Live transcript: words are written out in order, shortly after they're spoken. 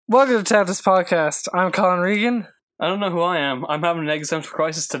Welcome to Tantalus Podcast. I'm Colin Regan. I don't know who I am. I'm having an existential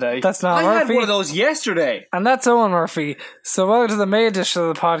crisis today. That's not I Murphy. had one of those yesterday. And that's Owen Murphy. So welcome to the May edition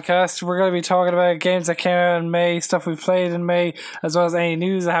of the podcast. We're going to be talking about games that came out in May, stuff we played in May, as well as any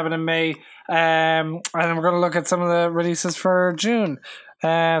news that happened in May. And then we're going to look at some of the releases for June. So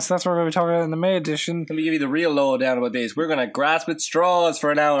that's what we're going to be talking about in the May edition. Let me give you the real lowdown about this. We're going to grasp at straws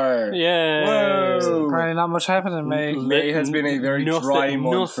for an hour. Yeah. Whoa. Probably not much happened in May. May has been a very dry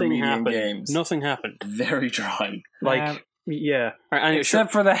month for media and games. Nothing happened. Very dry. Yeah. And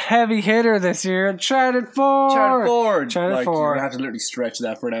Except for the heavy hitter this year, Uncharted 4. Uncharted 4. Uncharted 4. You're going to have to literally stretch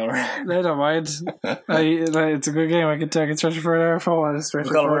that for an hour. I don't mind. It's a good game. I can stretch it for an hour if I want to stretch it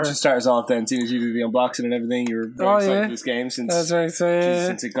for an hour. Colin, start us off then. Seeing as you do the unboxing and everything, you're very excited for this game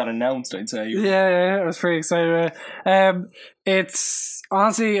since it got announced, I'd say. Yeah, I was pretty excited about it. It's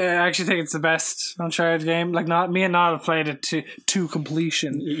honestly, I actually think it's the best Uncharted game. Like, not me and Niall have played it to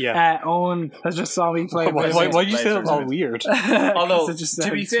completion. Yeah. Owen has just saw me play. Why did you say that all weird? Although,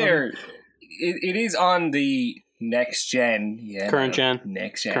 to be fair, it is on the next gen. Yeah, Current gen.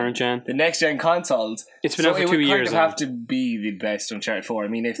 The next gen consoles. It's been out for 2 years. It would kind of have to be the best Uncharted 4. I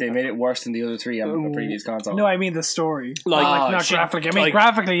mean, if they made it worse than the other three on the previous console. No, I mean the story. Not graphically. I mean,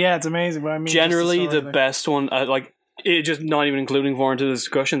 graphically, yeah, it's amazing. But I mean, generally, the best one, it just not even including 4 into the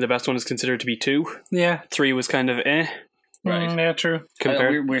discussion, the best one is considered to be 2. Yeah. 3 was kind of Right. Yeah, true.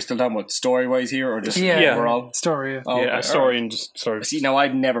 We're still talking about story-wise here, or just overall? overall? Story, yeah. Oh, okay. a story and just sort of... See, now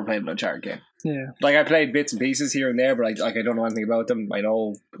I've never played an Uncharted game. Yeah. Like, I played bits and pieces here and there, but I don't know anything about them. I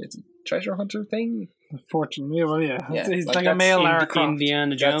know it's a treasure hunter thing. Unfortunately, yeah. He's like a that's male Lara Croft.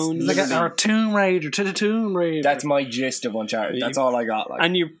 Indiana Jones. He's like a Tomb Raider to the Tomb Raider. That's my gist of Uncharted. That's all I got.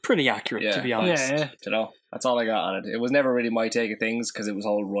 And you're pretty accurate, to be honest. Yeah. You know, that's all I got on it. It was never really my take of things because it was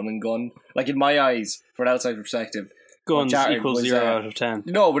all run and gun. Like, in my eyes, from an outside perspective, Guns Uncharted equals was, 0 out of 10.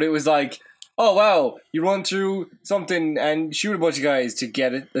 No, but it was like, oh wow, you run through something and shoot a bunch of guys to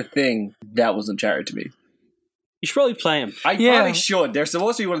get it. The thing that was Uncharted to me. You should probably play them. I probably should. They're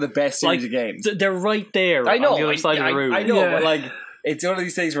supposed to be one of the best series of games. They're right there. I know. On the other side of the room. I know, but it's one of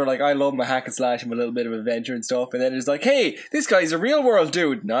these things where I love my hack and slash and a little bit of adventure and stuff, and then it's like, hey, this guy's a real world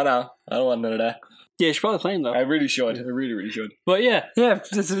dude. No, I don't want none of that. Yeah, you should probably play them though. I really should. I really, really should. But yeah,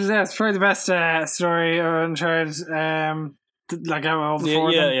 it's probably the best story of Uncharted. Like all the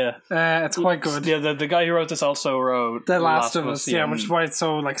four. Yeah. It's quite good. Yeah, the guy who wrote this also wrote The Last of Us. Yeah, which is why it's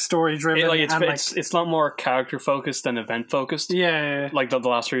so story driven. It's a lot more character focused than event focused. Yeah. Like the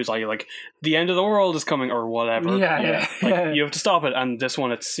last three is like the end of the world is coming or whatever. Yeah. You have to stop it, and this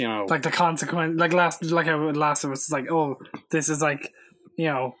one it's like the consequence. Like Last of Us is like, oh, this is like,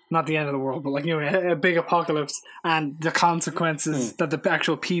 not the end of the world, but like, a big apocalypse and the consequences that the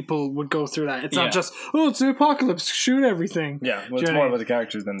actual people would go through that. It's not just, it's the apocalypse, shoot everything. Yeah, well, it's more about the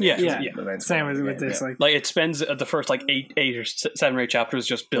characters than the events. Same with this. Like it spends the first 8 or 7 or 8 chapters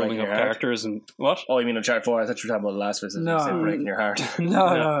just building up characters and what? Oh, you mean Uncharted 4? I thought you were talking about The Last of Us. No. Breaking your heart.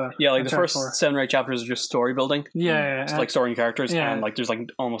 No. Yeah, like the first 7 or 8 chapters are just story building. Yeah. It's like story and characters and there's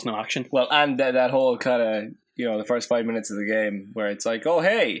almost no action. Well, and that whole kind of, the first 5 minutes of the game where it's like, oh,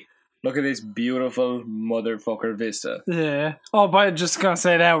 hey, look at this beautiful motherfucker vista. Yeah. Oh, but just gonna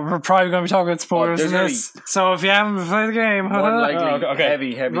say that we're probably gonna be talking about spoilers in this. So if you haven't played the game, more likely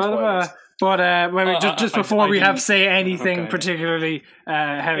heavy spoilers. But maybe just before we have to say anything particularly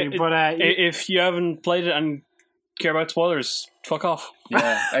heavy. If you haven't played it and care about spoilers, fuck off.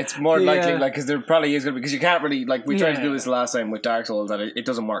 Yeah, it's more likely, because there probably is going to be, because you can't really, we tried to do this last time with Dark Souls, and it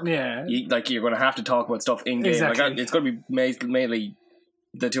doesn't work. Yeah. You're going to have to talk about stuff in-game. Exactly. It's going to be mainly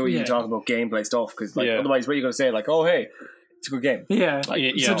the two of you talking about gameplay stuff, because otherwise what are you going to say? Oh, hey, it's a good game. Yeah.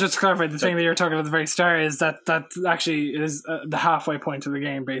 So just to clarify, the thing that you're talking about at the very start is that actually is the halfway point of the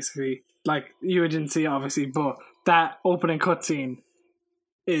game, basically. Like, you didn't see it, obviously, but that opening cutscene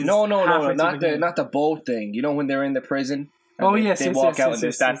is not the boat thing. You know when they're in the prison? They walk out and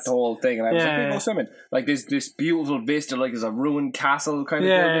there's that whole thing, and I was like, we go swimming. Like there's this beautiful vista, like there's a ruined castle kind of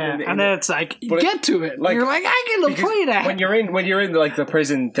building. And then it's like, get to it. You're like, I can play that. When you're in the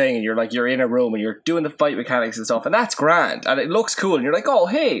prison thing, and you're in a room and you're doing the fight mechanics and stuff, and that's grand and it looks cool, and you're like, oh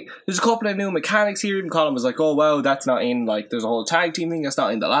hey, there's a couple of new mechanics here. Even Colin was like, oh wow, that's not in, there's a whole tag team thing that's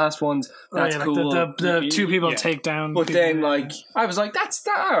not in the last ones. That's cool. The two people take down. But then I was like, that's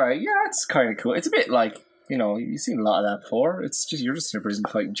alright. Yeah, that's kind of cool. It's a bit like, you've seen a lot of that before. It's just, you're just in a prison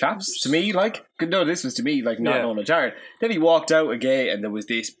fighting chaps. To me, this was to me, not knowing Uncharted. Then he walked out a gate and there was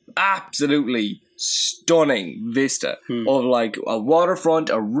this absolutely stunning vista of a waterfront,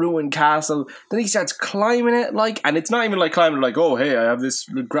 a ruined castle. Then he starts climbing it, and it's not even climbing oh, hey, I have this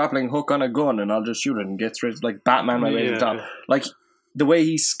grappling hook on a gun and I'll just shoot it and get straight, Batman my way to the top. the way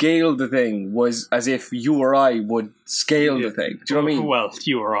he scaled the thing was as if you or I would scale the thing. Do you know what I mean? Well,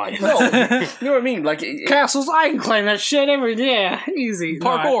 you or I. No, you know what I mean? Like Castles, I can climb that shit every day. Easy.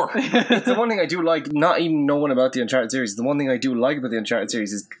 Parkour. it's the one thing I do like, not even knowing about the Uncharted series, the one thing I do like about the Uncharted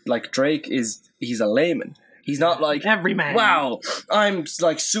series is, like, Drake he's a layman. He's not like, every man. Wow, I'm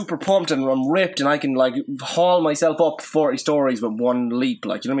like super pumped and I'm ripped and I can like haul myself up 40 stories with one leap.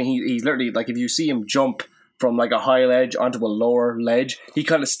 Like, you know what I mean? He's literally, like, if you see him jump from like a high ledge onto a lower ledge, he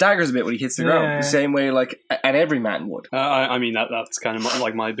kind of staggers a bit when he hits the ground, the same way like an everyman would. I mean, that's kind of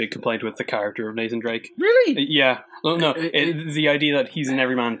like my big complaint with the character of Nathan Drake. Really? Yeah. No, the idea that he's an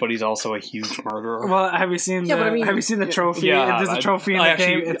everyman, but he's also a huge murderer. Well, have you seen have you seen the trophy? Yeah, there's a trophy in the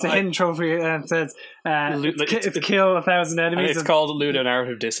game. It's a hidden trophy, and it says it's kill 1,000 enemies. It's called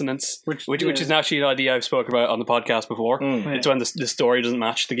ludonarrative dissonance, which is actually an idea I've spoken about on the podcast before. It's when the story doesn't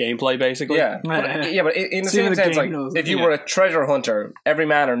match the gameplay, basically. Yeah, but in the same sense, like, if you were a treasure hunter, every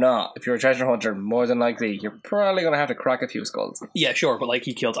man or not, if you're a treasure hunter, more than likely, you're probably going to have to crack a few skulls. Yeah, sure, but like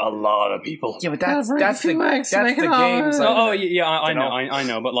he killed a lot of people. Yeah, but that's the game. I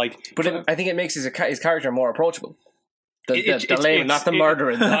know, but like, I think it makes his character more approachable. The layman, not the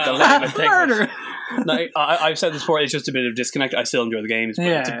murderer. The layman murder. No, I've said this before. It's just a bit of disconnect. I still enjoy the games, but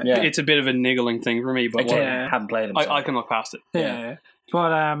it's a bit of a niggling thing for me. But I haven't played them. I can look past it. Yeah.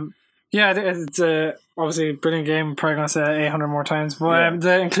 But it's obviously a brilliant game. Probably gonna say it 800 more times. But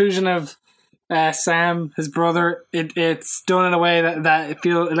the inclusion of Sam, his brother, it's done in a way that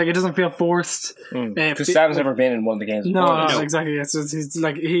it doesn't feel forced. Because Sam's never been in one of the games before. No, exactly.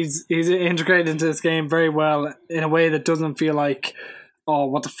 He's integrated into this game very well in a way that doesn't feel like, oh,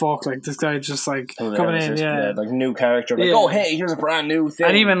 what the fuck, like this guy just like coming in, like new character, like, oh hey, here's a brand new thing.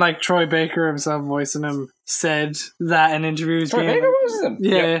 And even like Troy Baker himself voicing him said that in interviews. Troy Baker was him?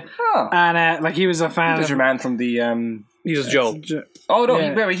 Yeah. Oh. And like he was a fan of your man from the he was Joel. Oh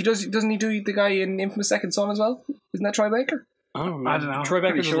no, he doesn't he do the guy in Infamous Second Son as well? Isn't that Troy Baker? I don't know. Troy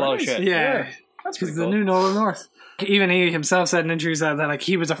Baker does a lot of shit. Yeah. That's pretty cool. The new Nolan North. Even he himself said in interviews that like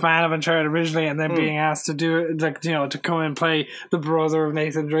he was a fan of Uncharted originally, and then being asked to do it, like, you know, to come and play the brother of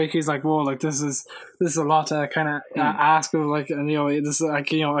Nathan Drake, he's like, whoa, like this is a lot to kind of ask of, like, and you know, this is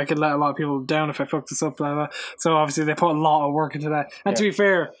like, you know, I could let a lot of people down if I fuck this up, blah blah. So obviously they put a lot of work into that, and to be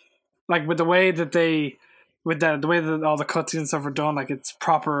fair, like with the way that all the cutscenes and stuff are done, like it's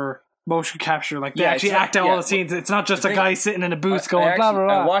proper motion capture, like they actually act out all the scenes. It's not just a guy sitting in a booth going blah blah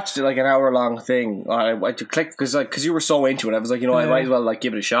blah. I watched it like an hour long thing. I clicked because you were so into it. I was like, you know, I might as well like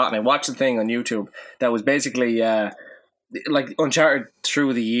give it a shot. And I watched the thing on YouTube that was basically like Uncharted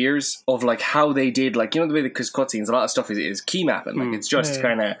through the years of like how they did, like, you know, the way because cutscenes, a lot of stuff is key mapping. Like it's just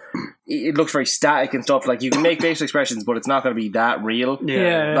kind of, it looks very static and stuff. Like you can make facial expressions, but it's not going to be that real.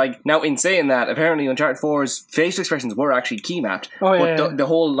 Yeah. Like now, in saying that, apparently Uncharted 4's facial expressions were actually key mapped. But the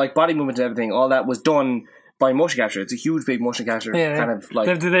whole like body movement and everything, all that was done by motion capture. It's a huge big motion capture kind of like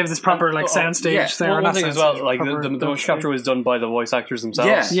they have this proper like soundstage there. One thing as well, like the motion capture was done by the voice actors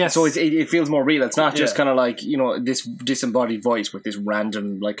themselves. So it feels more real. It's not just kind of like, you know, this disembodied voice with this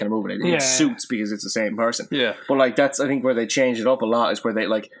random like kind of movement. It suits because it's the same person. Yeah. But like that's, I think, where they changed it up a lot is where they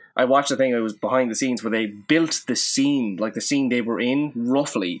like, I watched the thing, it was behind the scenes where they built the scene, like the scene they were in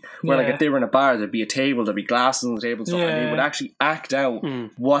roughly, where like if they were in a bar, there'd be a table, there'd be glasses on the table and stuff, and they would actually act out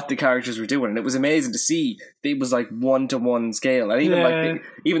what the characters were doing, and it was amazing to see. It was like 1-to-1 scale, and even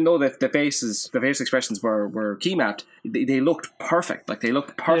even though the facial expressions were key mapped, they looked perfect. Like they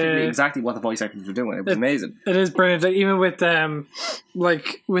looked perfectly exactly what the voice actors were doing. It was amazing. It is brilliant. Like, even with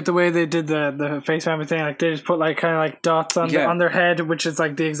like with the way they did the face mapping thing, like they just put like kind of like dots on their head, which is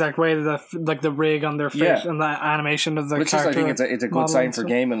like the exact way that the rig on their face and the animation of the which character. Is, I think it's a good sign for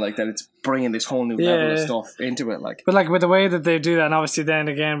gaming, like that it's bringing this whole new level of stuff into it. Like, but like with the way that they do that, and obviously then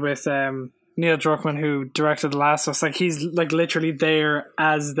again with Neil Druckmann, who directed The Last of Us, like he's like literally there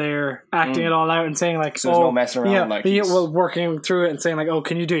as they're acting it all out and saying like, so there's no messing around, like working through it and saying like, oh,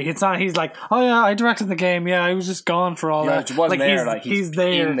 can you do it? It's not, he's like, oh yeah, I directed the game, I was just gone for all that. It wasn't like there, he's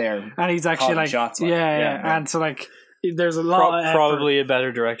there in there, and he's actually like, shots, and so like there's a lot of effort. Probably a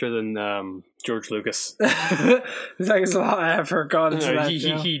better director than George Lucas. It's like there's a lot of effort gone into that.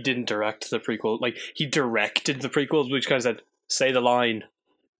 He didn't direct the prequel. Like he directed the prequels, which kind of said, say the line.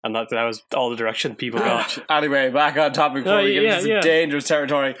 And that was all the direction people got. Anyway, back on topic before we get into some dangerous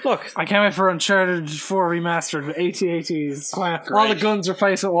territory. Look, I can't wait for Uncharted 4 Remastered, 8080s. All the guns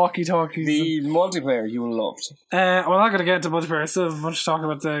replaced with walkie-talkies. The multiplayer you loved. Well, I'm not going to get into multiplayer. I still have much to talk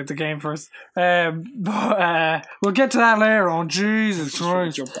about the game first. But we'll get to that later on. Jesus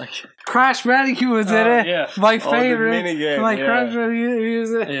Christ. Crash Bandicoot was in it. Yeah. My the favorite. minigame, Like yeah. Crash Bandicoot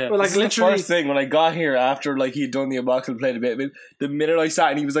was it. Yeah. But like This is the literally. first thing when I got here after like he'd done the unboxing and played a bit of it. The minute I sat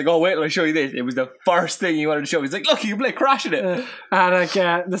and he was like, "Oh wait, till I show you this," it was the first thing he wanted to show. He's like, "Look, you can play Crash in it." And like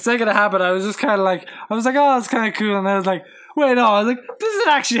the second it happened, I was just kind of like, I was like, "Oh, it's kind of cool," and I was like, "Wait, no!" I was like, "This isn't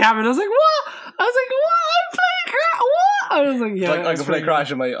actually happening." I was like, "What?" I was like, "What? I'm playing Crash? What?" I was like, "Yeah." Like I can play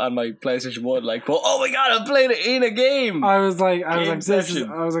Crash on my PlayStation 1, like, but oh my god, I'm playing it in a game. I was like, this is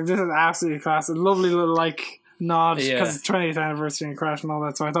Gameception. absolutely class. A lovely little like nod because Yeah. it's 20th anniversary and Crash and all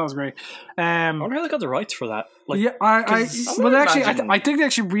that, so I thought it was great. I wonder how they got the rights for that. Like, Yeah, well, actually, I think they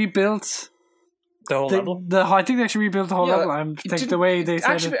actually rebuilt the whole level. I think they actually rebuilt the whole Yeah, level. I think the way they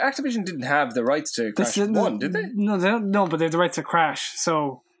said Actually, it. Activision didn't have the rights to Crash This is- 1, did they? No, but they have the rights to Crash,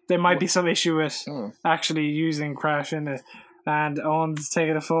 so there might be some issue with Oh. actually using Crash in it. And Owen's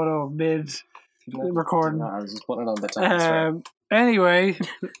taking a photo mid recording. No, I was just putting it on the top. Anyway,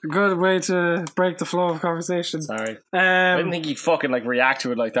 good way to break the flow of conversation. Sorry. I didn't think he'd fucking like react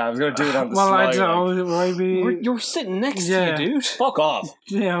to it like that. I was going to do it on the Well, slide. I don't know. Maybe You're sitting next Yeah. to you, dude. Fuck off.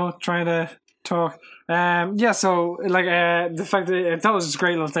 trying to talk. So like the fact that I thought it was just a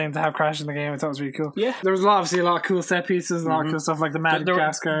great little thing to have Crash in the game. I thought it was really cool. Yeah. There was obviously a lot of cool set pieces, a lot of cool stuff like the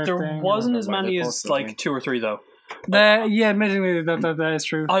Madagascar There thing. wasn't as Like many the as poster like thing. 2 or 3 though. Yeah, admittedly that is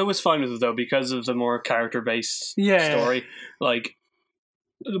true. I was fine with it though because of the more character based Yeah. story. Like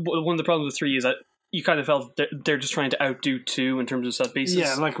one of the problems with 3 is that you kind of felt they're just trying to outdo 2 in terms of set pieces.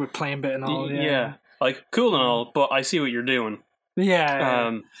 Yeah, like with playing bit and all. Yeah. Like cool and all, but I see what you're doing. Yeah.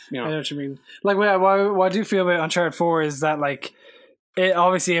 You I know. know what you mean. Like, what I do feel about Uncharted 4 is that, like, it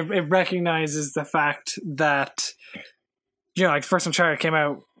obviously it recognizes the fact that, you know, like, the first Uncharted came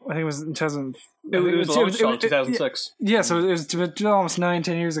out, I think it was in 2000. It was launched in 2006. Yeah, so it was almost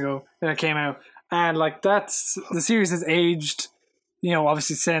 9-10 years ago that it came out. And, like, the series has aged, you know,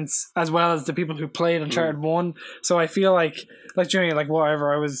 obviously since, as well as the people who played Uncharted 1. So I feel like during, like,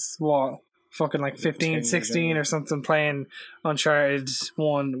 whatever, I was, fucking like 15, 16 or something playing Uncharted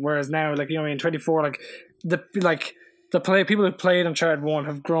 1, whereas now, like, you know, in 24, like the people who played Uncharted 1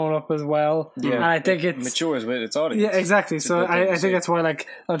 have grown up as well. Yeah. And I think it's matures with its audience. yeah, exactly. It's a So good thing I to think see. that's why, like,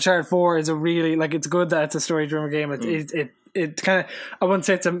 Uncharted 4 is a really, like, it's good that it's a story driven game. It kind of, I wouldn't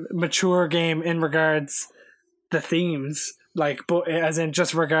say it's a mature game in regards the themes, like, but as in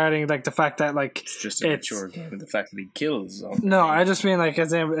just regarding, like, the fact that, like, It's just a mature game. The fact that he kills. no, I just mean, like,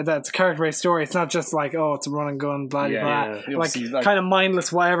 as in that's a character based story. It's not just like, oh, it's a run and gun, blah blah Yeah. blah, See, like kind of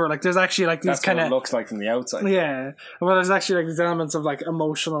mindless whatever. Like, there's actually like these That's kind what it of looks like from the outside. yeah. Well, there's actually like these elements of like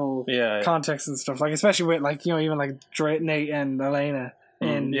emotional Yeah. context and stuff. Like, especially with, like, you know, even like Nate and Elena.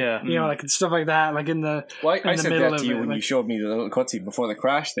 And yeah. you know, like stuff like that, like in the Well, in I the said middle that of to you it, when like, you showed me the little cutscene before the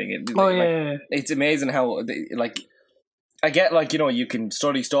Crash thing. oh Like, yeah, it's amazing how like I get, like, you know, you can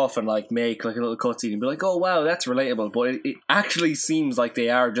study stuff and like make like a little cutscene and be like, oh wow, that's relatable, but it actually seems like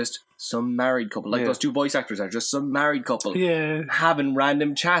they are just some married couple. Like, those two voice actors are just some married couple yeah. having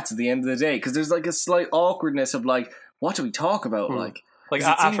random chats at the end of the day, because there's like a slight awkwardness of like, what do we talk about? Like Like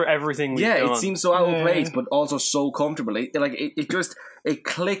 'cause it after everything we've done. it seems so out of Yeah. place, but also so comfortable. It just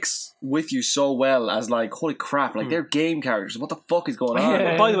clicks with you so well as like, holy crap, like they're game characters. What the fuck is going on?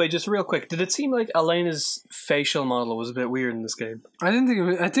 Yeah. By the way, just real quick, did it seem like Elena's facial model was a bit weird in this game? I didn't think it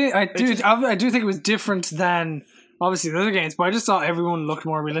was. I do think it was different than obviously the other games, but I just thought everyone looked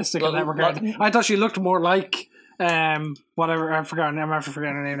more realistic in that regard. I thought she looked more like whatever. I'm after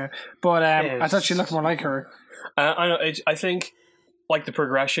forgetting her name now, but I thought she looked more like her. I know. I think like the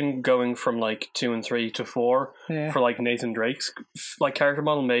progression going from like 2 and 3 to 4 Yeah. for like Nathan Drake's like character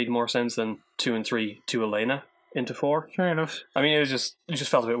model made more sense than 2 and 3 to Elena into 4. Fair enough. I mean, it just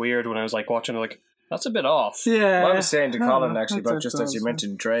felt a bit weird when I was like watching it. Like, that's a bit off. Yeah. Well, I was saying to No, Colin actually that's- about just as you that's-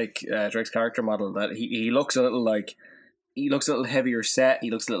 mentioned Drake's character model, that he looks a little like, he looks a little heavier set,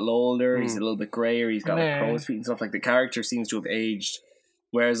 he looks a little older, he's a little bit grayer, he's got like Yeah. crow's feet and stuff. Like, the character seems to have aged,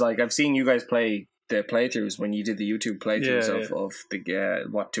 whereas like I've seen you guys play the playthroughs when you did the YouTube playthroughs of the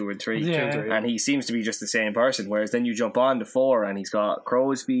 2 and 3, Yeah. and he seems to be just the same person, whereas then you jump on to 4 and he's got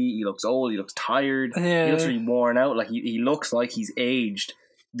crow's feet, he looks old, he looks tired, Yeah. he looks really worn out. Like, he looks like he's aged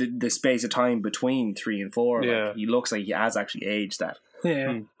the space of time between 3 and 4. Yeah. Like, he looks like he has actually aged that.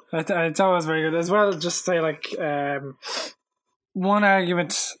 Yeah, I thought it was very good as well. Just say like one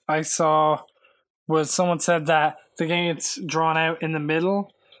argument I saw was someone said that the game gets drawn out in the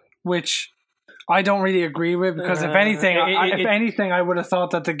middle, which I don't really agree with, because if anything, I would have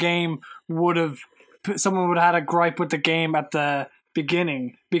thought that the game would have someone would have had a gripe with the game at the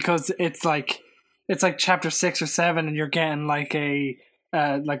beginning, because it's like chapter 6 or 7 and you're getting like a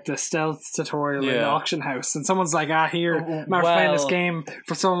like the stealth tutorial in the Yeah. auction house, and someone's like, here, I'm playing this game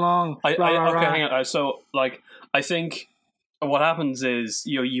for so long. Okay, hang on. So, like, I think what happens is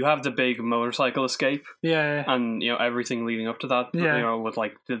you have the big motorcycle escape, and everything leading up to that, with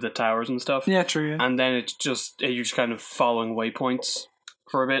like the towers and stuff. Yeah, true. Yeah. And then you're just kind of following waypoints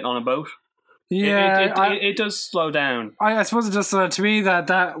for a bit on a boat. Yeah, it does slow down. I suppose it just to me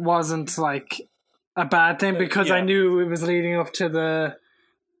that wasn't like a bad thing because I knew it was leading up to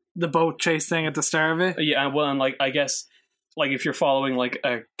the boat chase thing at the start of it. Yeah, well, and like I guess like if you're following like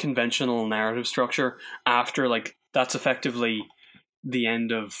a conventional narrative structure after like that's effectively the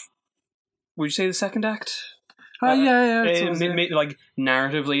end of. Would you say the second act? Like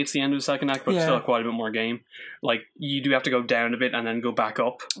narratively, it's the end of the second act, but still quite a bit more game. Like you do have to go down a bit and then go back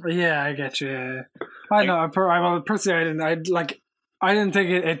up. Yeah, I get you. Yeah. I know. Personally, I didn't think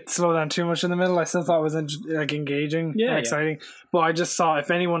it slowed down too much in the middle. I still thought it was engaging and exciting. But I just thought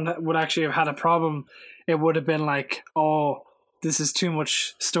if anyone would actually have had a problem, it would have been like, oh, this is too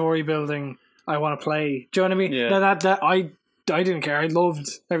much story building. I want to play. Do you know what I mean? Yeah. That I didn't care. I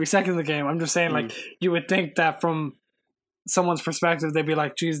loved every second of the game. I'm just saying, like, you would think that from someone's perspective, they'd be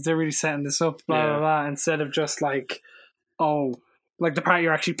like, geez, they're really setting this up, blah, blah, blah, instead of just like, oh, like the part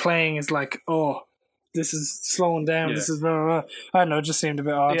you're actually playing is like, oh, this is slowing down, this is blah, blah, blah. I don't know, it just seemed a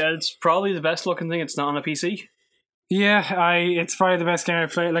bit odd. Yeah, it's probably the best looking thing. It's not on a PC. Yeah, it's probably the best game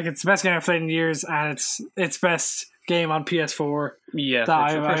I've played. Like, it's the best game I've played in years, and it's best game on PS4. Yeah,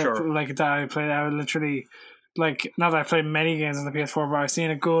 for sure. Like, that I played, I would literally... Like, not that I've played many games on the PS4, but I've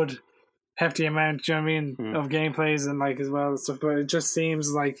seen a good hefty amount, do you know what I mean, of gameplays and like as well and stuff. But it just seems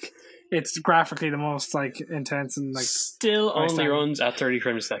like it's graphically the most like intense and like still only runs at 30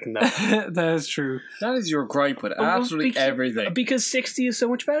 frames a second though. That is true. That is your gripe with absolutely everything. Because 60 is so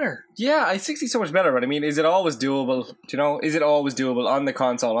much better. Yeah, 60 is so much better, but I mean, is it always doable? Do you know, is it always doable on the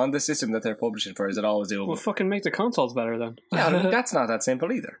console, on the system that they're publishing for? Is it always doable? Well, fucking make the consoles better then. Yeah, I mean, that's not that simple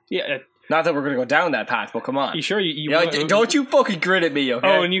either. Yeah. Not that we're going to go down that path, but come on. You sure? Don't you fucking grin at me,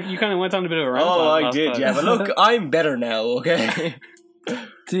 okay? Oh, and you kind of went on a bit of a rant. Oh, I did, yeah. But look, I'm better now, okay?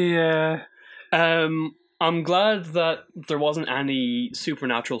 I'm glad that there wasn't any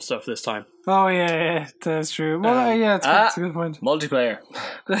supernatural stuff this time. Oh, yeah, that's true. Well, it's a good point. Multiplayer.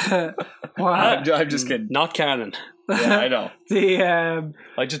 I'm just kidding. Not canon. Yeah, I know.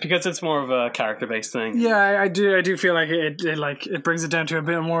 Like just because it's more of a character-based thing. Yeah, I do feel like it brings it down to a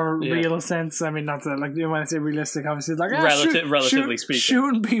bit more real sense. I mean, not that like when I say realistic, obviously, like relatively speaking,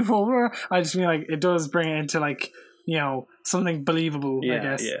 shooting people. I just mean like it does bring it into like something believable. I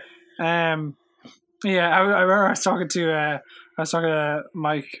guess. I remember I was talking to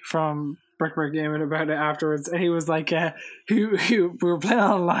Mike from Brick Gaming about it afterwards, and he was like, we were playing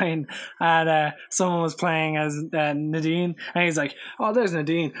online, and someone was playing as Nadine, and he's like, oh, there's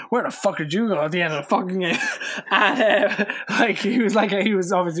Nadine, where the fuck did you go at the end of the fucking game? And like he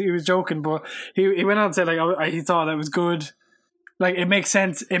was joking, but he went on to say like he thought that was good. Like it makes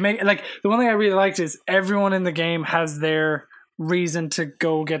sense. The one thing I really liked is everyone in the game has their reason to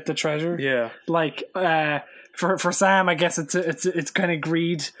go get the treasure. Yeah. Like for Sam, I guess it's kind of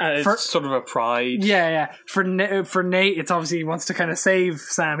greed. It's sort of a pride. Yeah. For Nate, it's obviously he wants to kind of save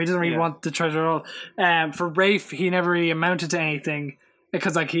Sam. He doesn't really want the treasure at all. For Rafe, he never really amounted to anything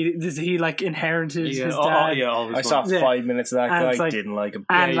because like he like inherited his dad. I saw 5 minutes of that guy. Like, didn't like him.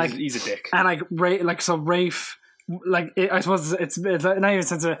 And yeah, he's a dick. And like Rafe. Like I suppose it's not even a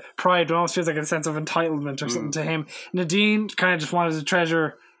sense of pride, but it almost feels like a sense of entitlement or something to him. Nadine kind of just wanted the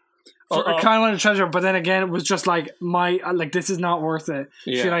treasure, but then again, it was just like this is not worth it.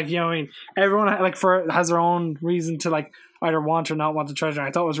 Yeah. She like I mean, everyone has their own reason to like either want or not want the treasure.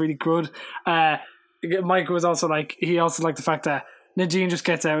 I thought it was really good. Mike was also like he also liked the fact that Nadine just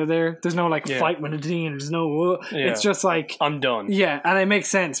gets out of there. There's no fight with Nadine. There's no. It's just like I'm done. Yeah, and it makes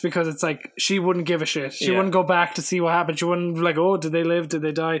sense because it's like she wouldn't give a shit. She wouldn't go back to see what happened. She wouldn't be like, oh, did they live? Did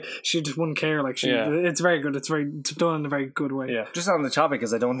they die? She just wouldn't care. Like it's very good. It's done in a very good way. Yeah. Just on the topic,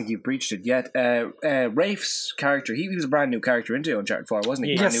 because I don't think you've breached it yet. Rafe's character, he was a brand new character into Uncharted 4, wasn't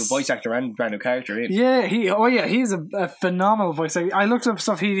he? Yes. Brand new voice actor and brand new character in. Yeah. He's a phenomenal voice actor. I looked up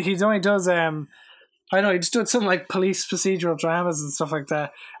stuff. He only does I know he just did some like police procedural dramas and stuff like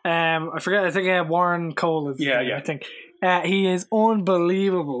that. I forget. I think Warren Cole is. I think he is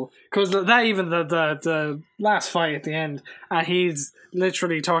unbelievable because that even the last fight at the end, and he's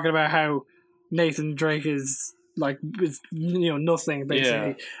literally talking about how Nathan Drake is nothing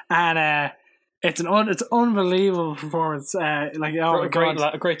basically, and it's an unbelievable performance. A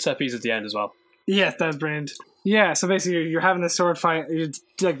great set piece at the end as well. Yes, that was brilliant. Yeah, so basically you're having this sword fight,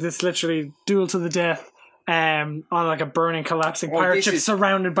 like this literally duel to the death, on like a burning, collapsing pirate ship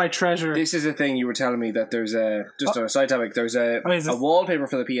surrounded by treasure. This is a thing you were telling me that there's a on a side topic. There's a wallpaper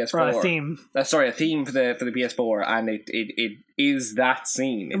for the PS4. A theme. A theme for the PS4, and it is that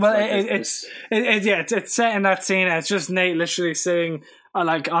scene. It's it's set in that scene. And it's just Nate literally sitting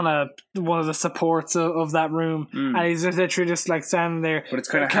like on one of the supports of that room, and he's just literally just like standing there. But it's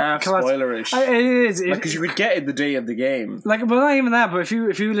kind of half spoilerish. It is because you could get it the day of the game. Like, but not even that. But if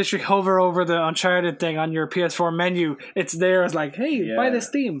you literally hover over the Uncharted thing on your PS4 menu, it's there as like, hey, buy this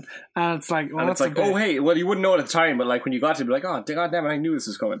theme, and it's like, well, and it's like, oh hey, well you wouldn't know at the time, but like when you got to, be like, oh god damn it, I knew this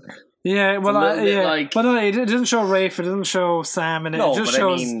was coming. Yeah, well, but no, it doesn't show Rafe, it doesn't show Sam, and it just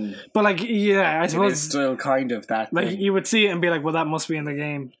shows. But like, I suppose it's still kind of that. Like thing. You would see it and be like, well, that must be in the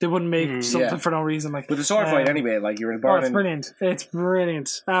game. They wouldn't make something for no reason. Like, with the sword fight anyway, like you're in it's brilliant. It's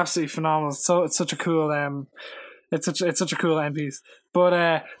brilliant, absolutely phenomenal. So it's such a cool it's such a cool end piece.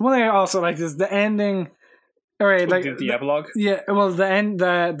 But one thing I also like is the ending. All right, like the epilogue. Yeah, well, the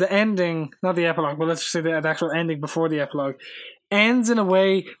ending, not the epilogue, but let's just say the actual ending before the epilogue. Ends in a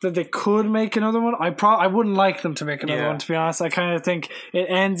way that they could make another one. I wouldn't like them to make another one, to be honest. I kind of think it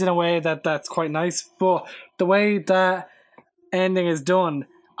ends in a way that's quite nice, but the way that ending is done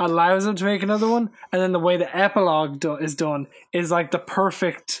allows them to make another one, and then the way the epilogue is done is like the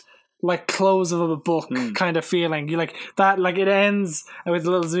perfect like close of a book kind of feeling. You like that, like it ends with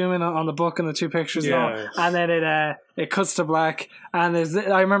a little zoom in on the book and the two pictures, and then it cuts to black. And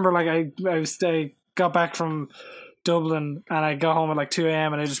I remember like I got back from Dublin and I got home at like 2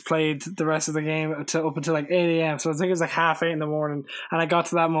 a.m. and I just played the rest of the game up until like 8 a.m. So I think it was like 8:30 in the morning, and I got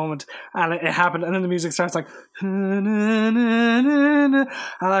to that moment and it happened, and then the music starts like and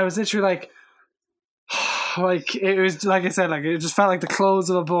I was literally like it was like I said, like it just felt like the close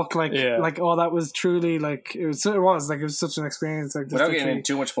of a book, like that was truly like it was such an experience. Like, without getting into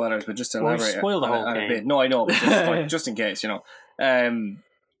too much spoilers, but just to elaborate, spoil the whole game. A bit. No, I know, but just in case,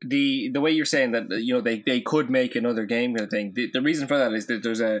 the way you're saying that, they could make another game kind of thing. The reason for that is that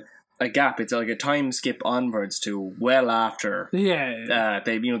there's a gap. It's like a time skip onwards to well after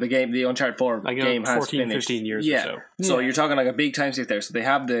the Uncharted 4 game has 14, finished. 15 years or so. So you're talking like a big time skip there. So they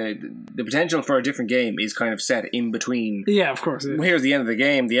have the potential for a different game is kind of set in between. Yeah, of course. Here's the end of the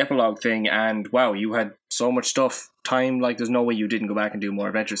game, the epilogue thing, and wow, you had so much stuff. Time, like there's no way you didn't go back and do more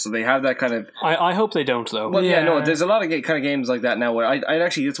adventures. So they have that kind of. I hope they don't though. Well, there's a lot of kind of games like that now where I'd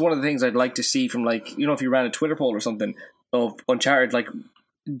actually, it's one of the things I'd like to see from, like, if you ran a Twitter poll or something of Uncharted, like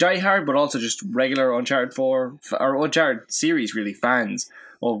Die Hard, but also just regular Uncharted 4 or Uncharted series really fans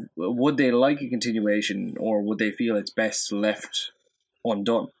of, would they like a continuation or would they feel it's best left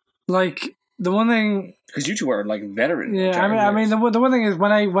undone? Like the one thing, because you two are like veterans. Yeah, I mean the one thing is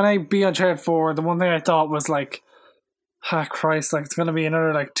when I beat Uncharted 4, the one thing I thought was like, Christ, like it's going to be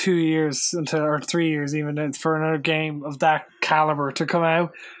another like 2 years or 3 years even for another game of that caliber to come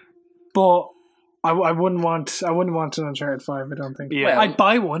out. But I wouldn't want an Uncharted 5, I don't think. Yeah. I'd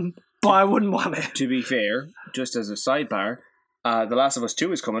buy one, but I wouldn't want it. To be fair, just as a sidebar, The Last of Us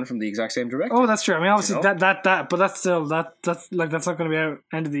 2 is coming from the exact same director. Oh, that's true. I mean, obviously that, but that's still that's not going to be out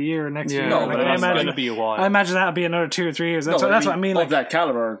end of the year or next year. No, like, but it's going to be a while. I imagine that'll be another 2 or 3 years. That's what I mean. Like that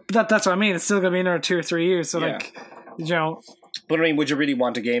caliber. That's what I mean. It's still going to be another 2 or 3 years. So But I mean, would you really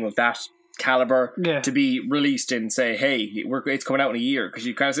want a game of that caliber to be released and say, hey, it's coming out in a year? Because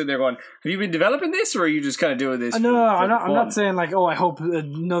you kind of sit there going, have you been developing this, or are you just kind of doing this? I'm not saying like, I hope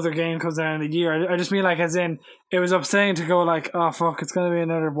another game comes out in a year. I just mean like, as in, it was upsetting to go like, oh fuck, it's going to be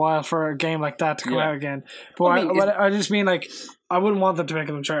another while for a game like that to come out again. But I just mean like, I wouldn't want them to make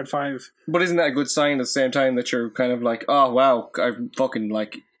an Uncharted 5. But isn't that a good sign at the same time that you're kind of like, oh wow, I fucking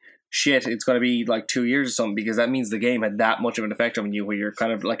like, shit, it's going to be like 2 years or something, because that means the game had that much of an effect on you where you're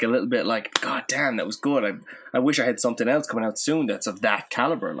kind of like a little bit like, god damn, that was good. I wish I had something else coming out soon that's of that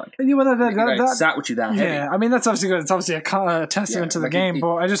caliber. Like, that sat with you that heavy. Yeah, I mean, that's obviously good. It's obviously a testament to the game,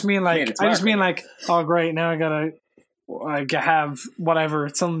 but I just mean like, oh great, now I gotta have whatever,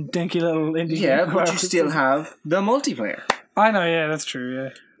 some dinky little indie game. Yeah, but you still have the multiplayer. I know, yeah, that's true, yeah.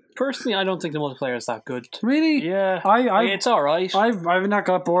 Personally, I don't think the multiplayer is that good. Really? Yeah. It's alright. I've not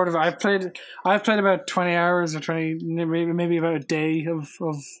got bored of it. I've played about 20 hours or 20, maybe about a day of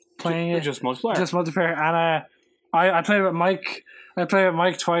playing it. Just multiplayer. And I played with Mike. I played with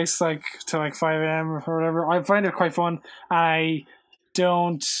Mike twice, like to like 5 a.m. or whatever. I find it quite fun. I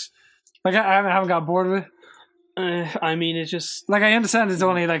don't like. I haven't got bored of it. I mean, it's just like I understand there's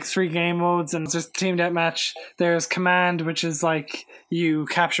only like 3 game modes, and there's team deathmatch. There's command, which is like you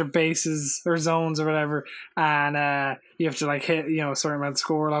capture bases or zones or whatever, and you have to like hit a certain amount of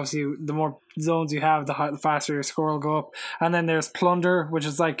score. Obviously, the more zones you have, the faster your score will go up. And then there's plunder, which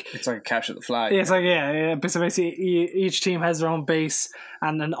is like it's like capture the flag. It's like so basically each team has their own base,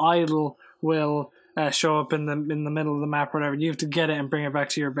 and an idol will show up in the middle of the map or whatever. You have to get it and bring it back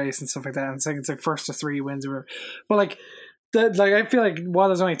to your base and stuff like that. And it's like first to 3 wins or whatever. But like I feel like while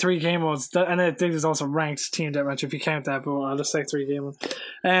there's only 3 game modes, and I think there's also ranked team deathmatch if you count that. But I'll just say 3 game modes.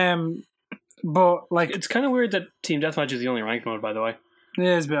 But like it's kind of weird that team deathmatch is the only ranked mode. By the way, it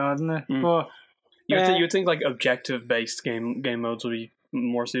is a bit odd, isn't it? But you would think like objective based game modes would be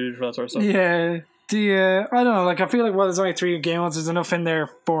more suited for that sort of stuff. Yeah. I don't know. Like I feel like while there's only 3 game modes, there's enough in there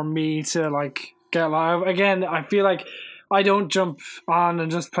for me to like get live. Again, I feel like I don't jump on and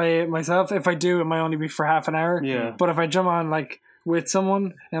just play it myself. If I do, it might only be for half an hour. Yeah. But if I jump on like with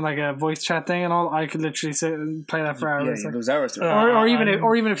someone in like a voice chat thing and all, I could literally sit and play that for hours. Yeah, those hours. Or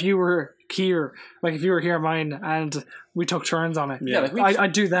even if you were here, like if you were here mine and we took turns on it. Yeah, like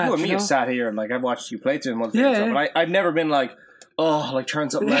I'd do that. You and me have sat here and like I've watched you play through them, but I've never been like, like turn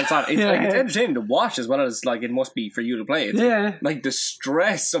something else on. It's like it's entertaining to watch as well as like it must be for you to play. It's like the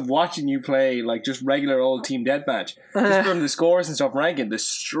stress of watching you play like just regular old team deathmatch. Just from the scores and stuff ranking, the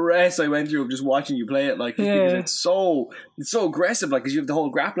stress I went through of just watching you play it, like because it's so aggressive, like because you have the whole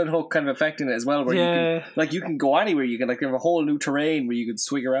grappling hook kind of affecting it as well, where you can go anywhere. You can like have a whole new terrain where you can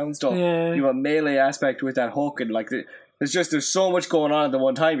swing around stuff. You have a melee aspect with that hook, and like there's so much going on at the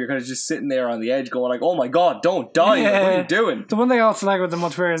one time. You're kind of just sitting there on the edge going like, oh my god, don't die. Like, what are you doing? The one thing I also like with the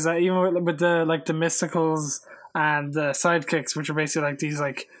multiplayer is that even with the like the mysticals and the sidekicks, which are basically like these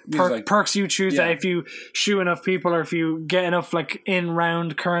perks you choose that if you shoot enough people or if you get enough like in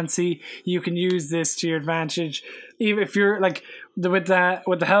round currency, you can use this to your advantage. Even if you're like with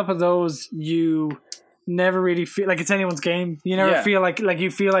the help of those, you never really feel like it's anyone's game. You never feel like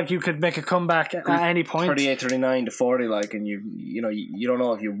you could make a comeback at any point. 38, 39 to 40, like, and you don't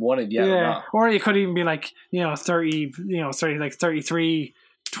know if you won it yet or not. Or you could even be like 30, like 33,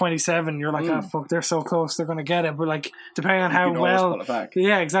 27. You're like, oh fuck, they're so close, they're gonna get it. But like depending on how well, exactly.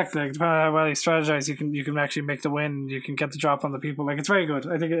 Like, depending on how well you strategize, you can actually make the win. You can get the drop on the people. Like it's very good.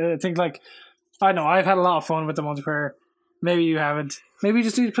 I think like I know I've had a lot of fun with the multiplayer. Maybe you haven't. Maybe you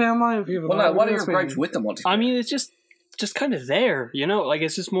just need to play online with people. Well, what are your gripes with the multiplayer? I mean, it's just kind of there, like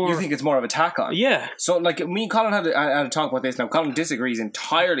it's just more. You think it's more of a tack on? Yeah. So, like, me and Colin had a talk about this. Now, Colin disagrees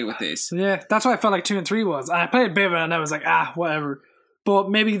entirely with this. Yeah, that's what I felt like 2 and 3 was. I played a bit of it and I was like, whatever.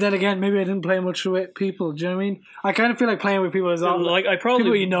 But maybe then again, maybe I didn't play much with people. Do you know what I mean? I kind of feel like playing with people is all, like I probably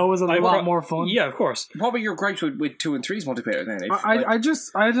people is a lot more fun. Yeah, of course. What were your gripes with 2 and 3's multiplayer then? I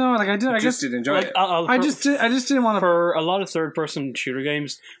don't know. Like I just did enjoy it. I just didn't want to. For a lot of third-person shooter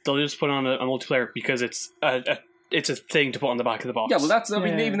games, they'll just put on a multiplayer because it's a thing to put on the back of the box. Yeah,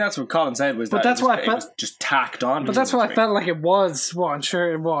 well, even that's what Colin said was. But that that's what I felt. It was just tacked on. But that's what I felt like it was.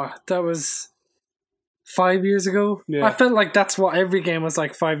 That was 5 years ago. Yeah. I felt like that's what every game was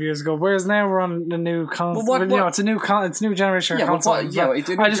like 5 years ago. Whereas now we're on the new console. It's a new generation of console.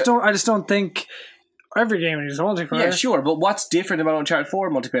 I just don't think every game is multiplayer. Yeah, sure. But what's different about Uncharted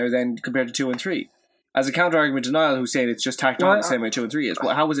 4 multiplayer then compared to 2 and 3? As a counter argument to Niall, who's saying it's just tacked on the same way 2 and 3 is.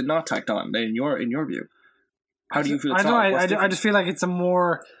 Well, how was it not tacked on in your view? How do you feel? I just feel like it's a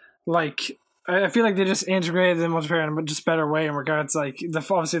more like. I feel like they just integrated the multiplayer in a just better way in regards like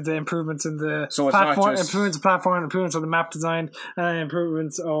obviously the improvements in the platform, improvements of platform, improvements of the map design, and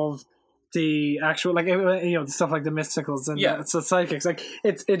improvements of the actual like the stuff like the mysticals and the psychics. Like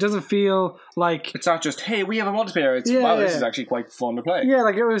it doesn't feel like it's not just hey we have a multiplayer. It's this is actually quite fun to play. Yeah,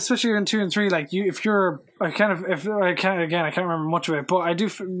 like especially in 2 and 3. Like I can't remember much of it, but I do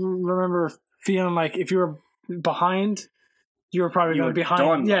remember feeling like if you were behind. You were probably going to be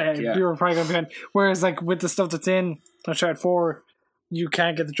behind. You were probably going to be behind. Whereas, like, with the stuff that's in Uncharted 4, you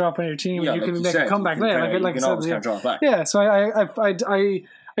can't get the drop on your team. You can make a comeback later. Like I said, yeah. So I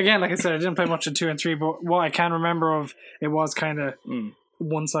again, like I said, I didn't play much in 2 and 3, but what I can remember of it was kind of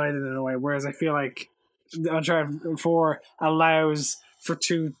one-sided in a way. Whereas I feel like Uncharted 4 allows for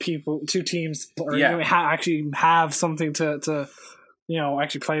two teams, or actually have something to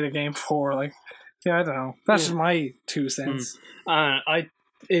actually play the game for, like. Yeah, I don't know. That's just my 2 cents.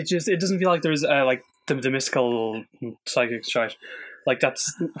 It doesn't feel like there's like the mystical psychic strike. Like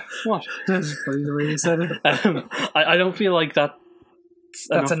that's what. That's funny the way you said it. I don't feel like that's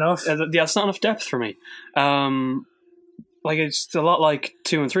enough. It's not enough depth for me. Like it's a lot like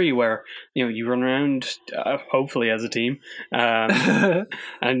 2 and 3 where you run around hopefully as a team,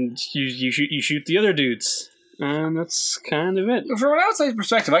 and you shoot the other dudes. And that's kind of it. From an outside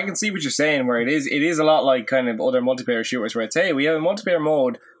perspective, I can see what you're saying, where it is a lot like kind of other multiplayer shooters where it's, hey, we have a multiplayer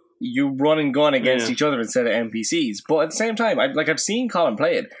mode, you run and gun against each other instead of NPCs. But at the same time, I've seen Colin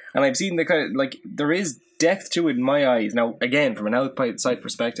play it, and I've seen the kind of, like, there is depth to it in my eyes. Now, again, from an outside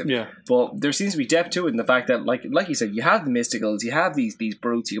perspective. Yeah. But there seems to be depth to it in the fact that, like you said, you have the mysticals, you have these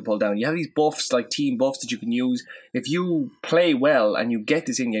brutes you can pull down, you have these buffs, like team buffs that you can use. If you play well and you get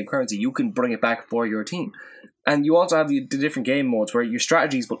this in-game currency, you can bring it back for your team. And you also have the different game modes where your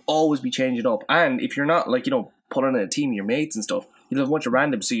strategies will always be changing up. And if you're not, like, you know, pulling in a team of your mates and stuff, you'll have a bunch of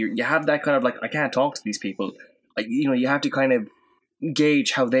randoms. So you have that kind of, like, I can't talk to these people. Like, you know, you have to kind of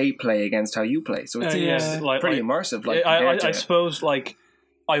gauge how they play against how you play. So it's pretty immersive. Like, I suppose, like,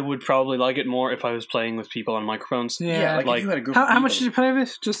 I would probably like it more if I was playing with people on microphones. Yeah, like if you had a group how much did you play of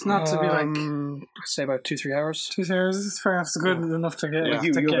it? Just not to be like... say about 2-3 hours. 2-3 hours is fair enough. It's good enough to get... Like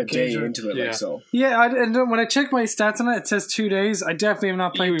you have a day into it, like so. Yeah, and when I check my stats on it, it says 2 days. I definitely have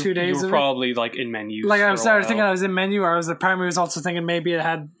not played 2 days you were probably like in menus. Like I was thinking I was in menu, or I was the primary was also thinking maybe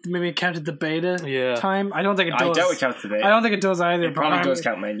it counted the beta time. I don't think it does. I doubt it counts the beta. I don't think it does either. It probably does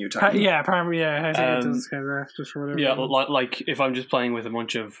count menu time. Primary, I think it does count that, just for whatever. Yeah, like if I'm just playing with a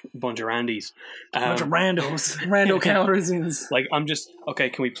bunch of randies. A bunch of randos. Rando calories. Like, I'm just, okay,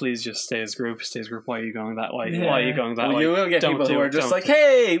 can we please just stay as group? Why are you going that way? Yeah. Why are you going that way? You will get people who are just like,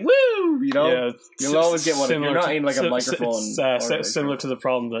 hey, woo! You know? You'll always get one. You're not in like a microphone. It's similar to the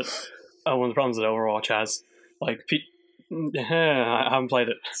problem that, one of the problems that Overwatch has. Like, I haven't played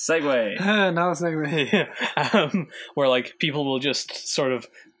it. Segue. Now segue. Where, like, people will just sort of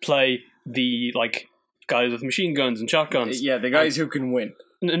play the, like, guys with machine guns and shotguns. Yeah, the guys who can win.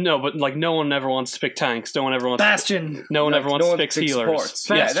 No, but like no one ever wants to pick tanks. No one ever wants. Bastion. No one ever wants to pick healers.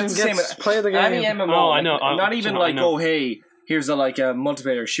 Yeah, that's the same. Play the game. Any MMO. Oh, I know. Not even like, oh, hey, here's a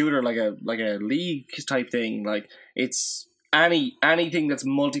multiplayer shooter, like a league type thing. Like, it's anything that's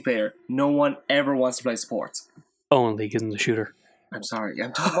multiplayer. No one ever wants to play sports. Oh, League isn't a shooter. I'm sorry.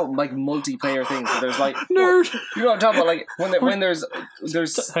 I'm talking about like multiplayer things. So there's like nerd. You know what I'm talking about? Like when there's.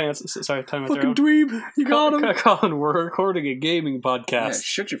 Hang on, sorry, time out there. Fucking dweeb. You got him. Colin, we're recording a gaming podcast. Yeah,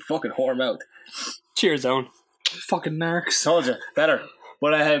 shut your fucking whore mouth. Cheers, Owen. Fucking narcs. Told you better.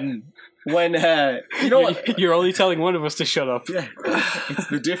 But when you know what, you're only telling one of us to shut up. Yeah, it's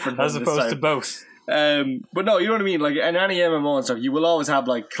the different as opposed to both. But no, you know what I mean. Like in any MMO and stuff, you will always have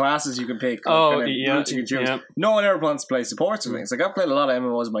like classes you can pick. Routes you can choose. Yeah. No one ever wants to play supports or things. Like I've played a lot of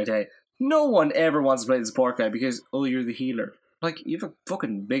MMOs in my day. No one ever wants to play the support guy because you're the healer. Like you have a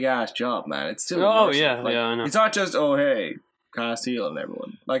fucking big ass job, man. It's still yeah, like, I know. It's not just hey, cast heal on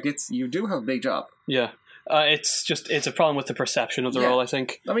everyone. Like you do have a big job. Yeah. It's a problem with the perception of the role, I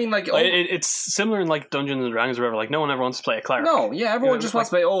think. I mean, like... it's similar in, like, Dungeons & Dragons or whatever. Like, no one ever wants to play a cleric. No, yeah, everyone just wants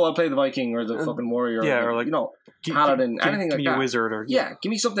to play, I'll play the Viking or the fucking warrior. Yeah, or like... You know, paladin, anything like that. Give me a wizard or... Yeah,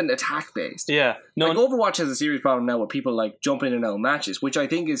 give me something attack-based. Yeah. No, like, Overwatch has a serious problem now with people, like, jumping in and out of matches, which I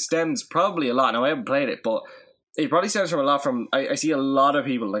think stems probably a lot. Now, I haven't played it, but... It probably stems from a lot from... I see a lot of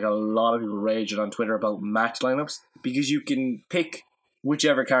people raging on Twitter about match lineups because you can pick...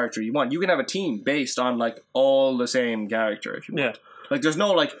 whichever character you want. You can have a team based on like all the same character if you want. Like there's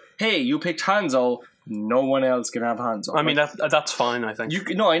no like, hey, you picked Hanzo, no one else can have Hanzo. I mean that's fine, I think.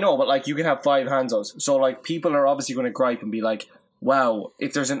 I know, but like you can have 5 Hanzos. So like people are obviously going to gripe and be like, wow,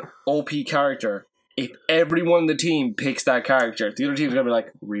 if there's an OP character, if everyone in the team picks that character, the other team's going to be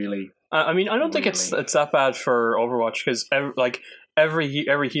like, really? I mean, I don't think it's that bad for Overwatch because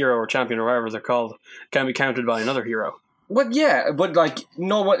every hero or champion or whatever they're called can be counted by another hero. But yeah, but like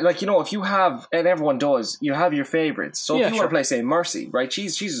no one, like, you know, if you have, and everyone does, you have your favorites. So if you want to play, say, Mercy, right?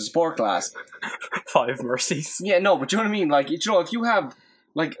 She's a support class. 5 Mercies. Yeah, no, but you know what I mean. Like, you know, if you have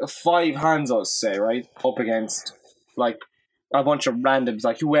like 5 Hanzos, say, right, up against like a bunch of randoms,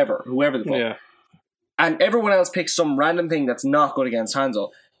 like whoever the fuck, and everyone else picks some random thing that's not good against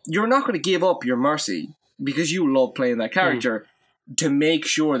Hanzo, you're not going to give up your Mercy because you love playing that character. To make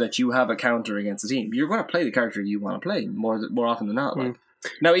sure that you have a counter against the team. You're going to play the character you want to play more often than not. Like.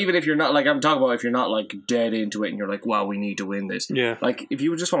 Now, even if you're not, like I'm talking about, if you're not like dead into it and you're like, wow, we need to win this. Yeah. Like, if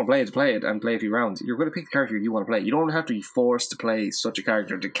you just want to play it and play a few rounds, you're going to pick the character you want to play. You don't have to be forced to play such a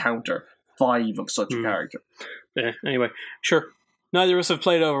character to counter 5 of such a character. Yeah, anyway, sure. Neither of us have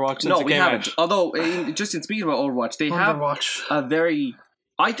played Overwatch since it came out. Although, just in speaking about Overwatch, they have a very...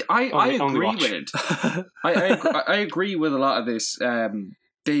 I agree with it. I agree with a lot of this.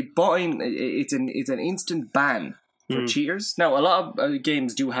 They bought in. It's an instant ban for cheaters. Now a lot of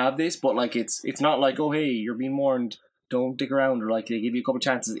games do have this, but like it's not like, oh hey, you're being warned, don't dick around, or like they give you a couple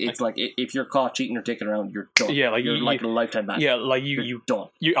chances. It's like if you're caught cheating or dicking around, you're done. Yeah, like you're like a lifetime ban. Yeah, like you're done.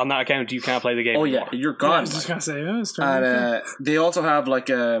 You on that account, you can't play the game. Oh anymore. yeah, you're gone. I was just gonna say, and they also have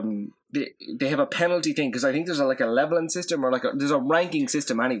like they have a penalty thing, because I think there's a leveling system, or there's a ranking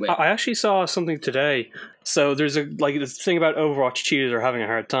system anyway. I actually saw something today. So there's this thing about Overwatch cheaters are having a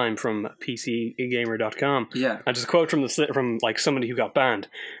hard time from PCGamer.com. Yeah, and just a quote from somebody who got banned.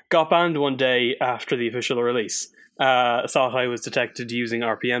 Got banned one day after the official release. Thought I was detected using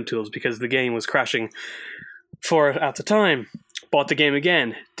RPM tools because the game was crashing for it at the time. Bought the game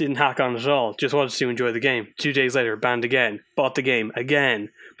again. Didn't hack on it at all. Just wanted to enjoy the game. 2 days later, banned again. Bought the game again.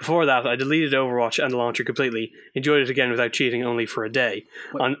 Before that, I deleted Overwatch and the launcher completely. Enjoyed it again without cheating, only for a day.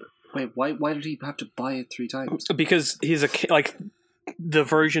 Wait, why did he have to buy it 3 times? Because the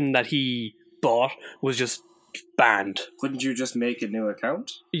version that he bought was just banned. Couldn't you just make a new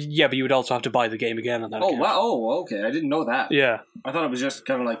account? Yeah, but you would also have to buy the game again on that account. Wow. Oh, okay. I didn't know that. Yeah. I thought it was just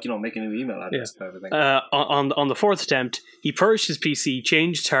kind of like, make a new email address kind of thing. On the 4th attempt, he purged his PC,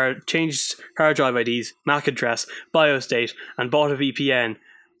 changed hard drive IDs, MAC address, BIOS date, and bought a VPN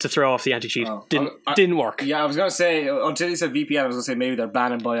to throw off the anti-cheat. Didn't work. Yeah, I was going to say, until he said VPN, I was going to say maybe they're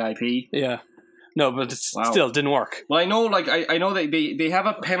banning by IP. Yeah. No, but still didn't work. Well, I know I know they have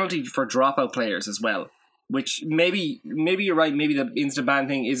a penalty for dropout players as well. Which maybe you're right. Maybe the instant ban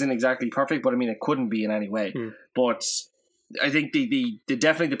thing isn't exactly perfect, but I mean it couldn't be in any way. But I think the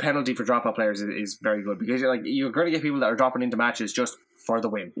definitely the penalty for dropout players is very good, because you're going to get people that are dropping into matches just for the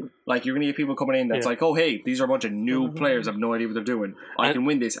win. Like you're going to get people coming in that's like, oh hey, these are a bunch of new players, have no idea what they're doing. I can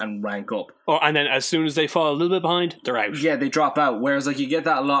win this and rank up. And then as soon as they fall a little bit behind, they're out. Yeah, they drop out. Whereas you get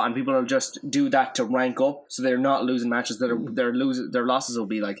that a lot, and people will just do that to rank up, so they're not losing matches. Their losses will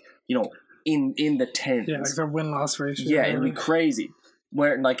be in the 10s. Yeah, their win-loss ratio. Yeah, it'll be crazy.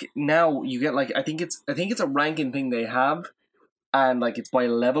 Where now you get I think it's a ranking thing they have, and it's by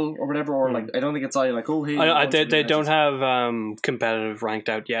level or whatever, or I don't think it's oh hey. They don't have competitive ranked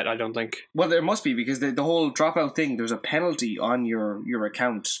out yet. I don't think. Well, there must be, because the whole dropout thing. There's a penalty on your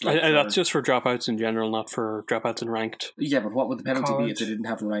account. That's just for dropouts in general, not for dropouts in ranked. Yeah, but what would the penalty be if they didn't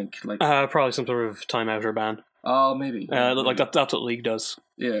have a rank? Probably some sort of timeout or ban. Oh, maybe. That's what League does.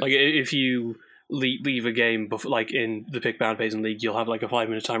 Yeah. If you leave a game, in the pick ban phase in League, you'll have a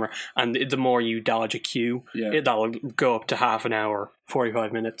 5-minute timer, and the more you dodge a queue, that'll go up to half an hour,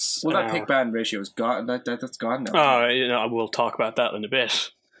 45 minutes. Well, that pick ban ratio is gone. That's gone now. Oh, we'll talk about that in a bit.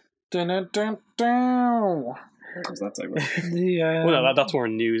 Dun, dun, dun. What was that segment? Well, that's more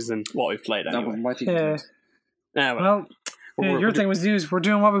news than what we've played anyway. Well, your thing was news. We're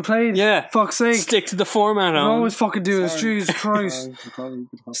doing what we played. Yeah. Fuck's sake. Stick to the format. We always fucking do this. Jesus Christ.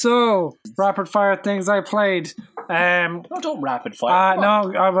 So, rapid fire things I played. Don't rapid fire.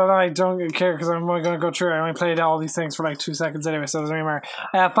 But I don't care, because I'm only going to go through it. I only played all these things for 2 seconds anyway, so it doesn't really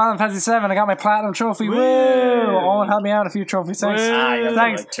matter. Final Fantasy 7, I got my platinum trophy. Woo! Owen helped me out a few trophies.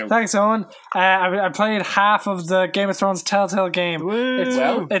 Thanks. Thanks, Owen. I played half of the Game of Thrones Telltale game.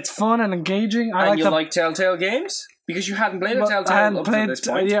 It's fun and engaging. You like Telltale games? Because you hadn't played a Telltale up to this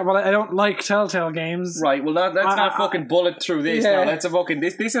point. Yeah, well, I don't like Telltale games. Right, well, let's not fucking bullet through this now. Let's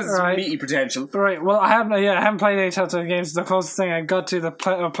this has meaty potential. Right, well, I haven't played any Telltale games. The closest thing I got to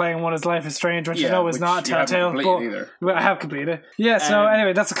playing one is Life is Strange, which is not Telltale. But I have completed. Yeah, so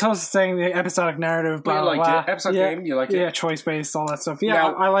anyway, that's the closest thing, the episodic narrative, blah, blah, blah. Episodic game, you like it? Yeah, choice-based, all that stuff. Yeah,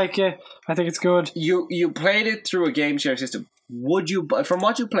 I like it. I think it's good. You played it through a game share system. From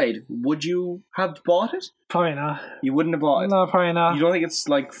what you played, would you have bought it? Probably not. You wouldn't have bought it? No, probably not. You don't think it's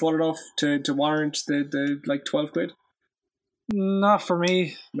fun enough to warrant the 12 quid? Not for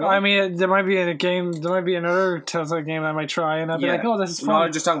me. No? I mean, there might be another Telltale game I might try, and I'd be like, oh, this is fun. No,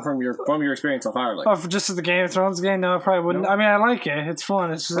 I'm just talking from your experience so far. Just the Game of Thrones game? No, I probably wouldn't. No. I mean, I like it. It's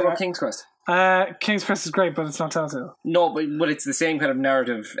fun. It's just, what about King's Quest? King's Quest is great, but it's not Telltale. No, but it's the same kind of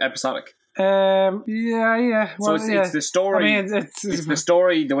narrative, episodic. Yeah. Well, so it's the story. I mean, it's the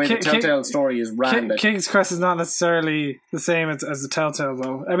story. The way the Telltale story is ran. King's Quest is not necessarily the same as the Telltale,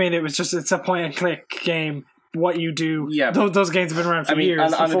 though. I mean, it's a point and click game. What you do, those games have been around for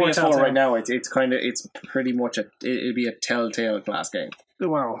years. On the PS4 right now, it's pretty much it'd be a Telltale class game.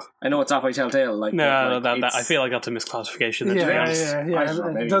 Wow. I know it's not by Telltale. I feel like that's a misclassification.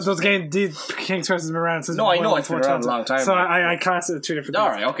 Yeah. Those games, King's Quest has been around since. No, I know it's been around a long time. So I class it as two different things. All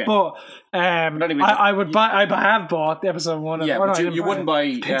right, okay. But I would buy. I have bought episode 1. Yeah, but you wouldn't buy.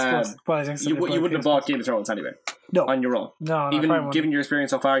 You wouldn't have bought Game of Thrones anyway. No, on your own. No, even given your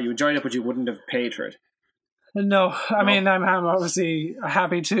experience so far, you enjoyed it, but you wouldn't have paid for it. No, I mean I'm obviously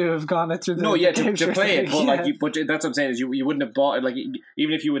happy to have gone it through the to play it, but like but that's what I'm saying is you wouldn't have bought it, like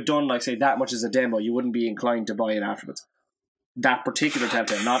even if you had done like say that much as a demo, you wouldn't be inclined to buy it afterwards. That particular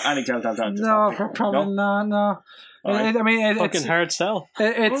Telltale, not any Telltale. No, probably not. No. Right. I mean, fucking hard sell.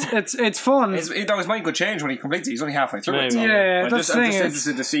 It's fun. His mind could change when he completes it. He's only halfway through it. So yeah, I'm just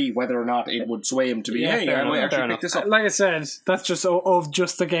interested to see whether or not it would sway him to be. Hey, I might actually pick this up. Like I said, that's just of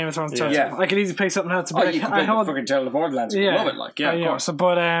just the Game of Thrones. Yeah. I could easily pick something else. You could play the fucking Tell the Borderlands. Yeah, love it. Like of course. So,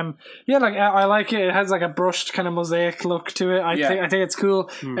 but like I like it. It has like a brushed kind of mosaic look to it. I think it's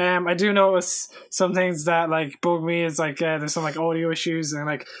cool. I do notice some things that like bug me is like there's some like audio issues and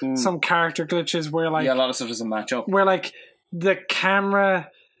like some character glitches where like a lot of stuff doesn't match up. Where like the camera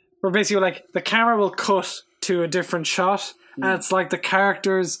will cut to a different shot and it's like the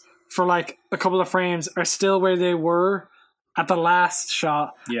characters for like a couple of frames are still where they were at the last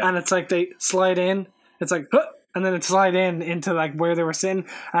shot and it's like they slide in, it's like huh, and then it slide into like where they were sitting,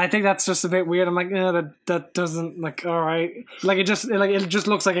 and I think that's just a bit weird. I'm like, that doesn't like alright, like it just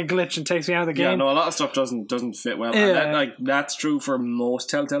looks like a glitch and takes me out of the game. Yeah, no, a lot of stuff doesn't fit well. And that's true for most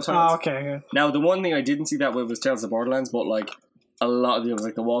Telltale titles. Oh, okay. Yeah. Now the one thing I didn't see that with was Tales of the Borderlands, but like a lot of the others,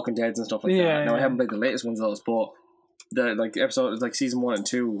 like the Walking Deads and stuff like that. Now I haven't played the latest ones of those, but the like episodes like season 1 and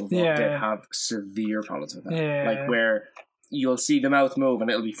 2 of Walking Dead have severe problems with that. Like where you'll see the mouth move and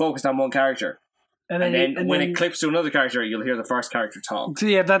it'll be focused on one character. And then when it clips to another character, you'll hear the first character talk. So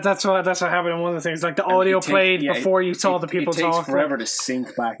yeah, that's what happened in one of the things. Like the audio played before you saw the people talk. It takes forever to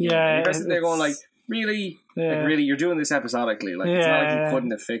sync back in. Yeah, and they're going like, really? Yeah. Like, really? You're doing this episodically. Like, it's not like you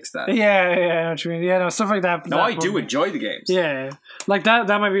couldn't have fixed that. Yeah, I know what you mean. Yeah, no, stuff like that. No, I do enjoy the games. Yeah. Like, that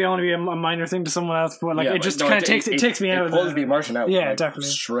might be only be a minor thing to someone else, but like, it just kind of takes me out of it. It pulls the immersion out. Yeah, definitely.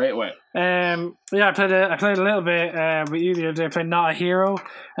 Straight away. Yeah, I played a little bit with you the other day. I played Not a Hero.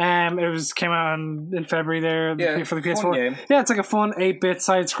 It came out in February there for the PS4. Game. Yeah, it's like a fun 8-bit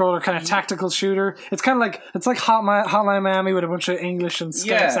side scroller kind of tactical shooter. It's kind of like Hotline Miami with a bunch of English and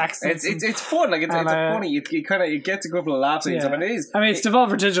Scots accents. It's fun. Like it's funny. It gets a couple of laughs. I mean, it is. I mean, it's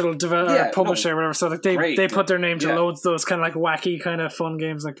Devolver Digital publisher or whatever. So like they put their name to loads of those kind of like wacky kind of fun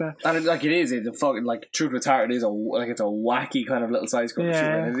games like that. And it's a fucking like true to its heart. It is it's a wacky kind of little side scroller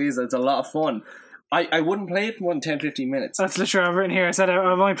shooter. And it's a lot of fun. I wouldn't play it for more than 10-15 minutes. That's literally what I've written here. I said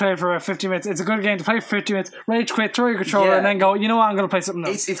I've only played for 50 minutes. It's a good game to play for 50 minutes, rage quit, throw your controller, and then go, you know what, I'm going to play something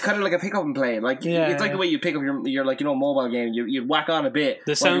else. It's kind of like a pick up and play. Like it's like the way you pick up your like mobile game. You whack on a bit.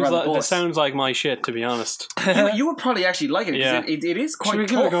 This sounds like my shit, to be honest. you would probably actually like it because it is quite tough.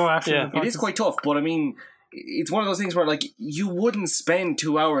 Give it a go after it is quite tough, but I mean, it's one of those things where like you wouldn't spend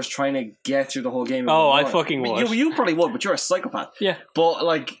 2 hours trying to get through the whole game. I fucking would. You probably would, but you're a psychopath. Yeah, but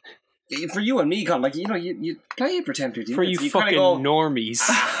like. For you and me, Colin, like, you play it for 10-15 minutes. For you fucking normies.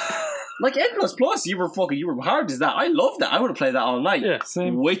 Like N++, you were hard as that. I love that. I would have played that all night. Yeah,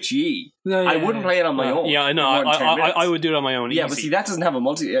 same. Which I wouldn't play it on my own. Yeah, I know. I would do it on my own. Yeah, but see, that doesn't have a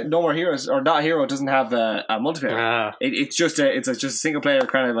No More Heroes or Not Hero doesn't have a multiplayer. It's just a single player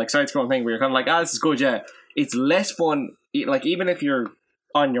kind of like side scrolling thing where you're kind of like, this is good. Yeah, it's less fun. Like even if you're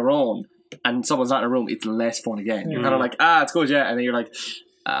on your own and someone's not in a room, it's less fun again. You're kind of like, it's good. Yeah, and then you're like.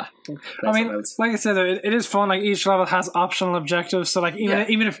 I mean, like I said, it is fun. Like each level has optional objectives, so like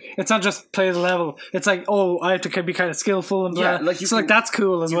even if it's not just play the level, it's like I have to be kind of skillful and blah. Like that's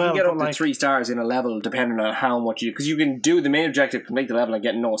cool as well. You can get up to 3 stars in a level depending on how much because you can do the main objective, complete the level, and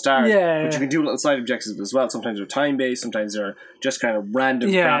get no stars. Yeah, but you can do little side objectives as well. Sometimes they're time based, sometimes they're just kind of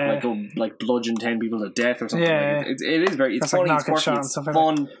random crap, like go like bludgeon 10 people to death or something. Yeah, it is very. It's funny. It's quirky. It's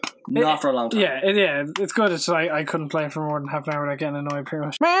fun. Not for a long time. Yeah, it's good. It's like I couldn't play for more than half an hour without getting annoyed pretty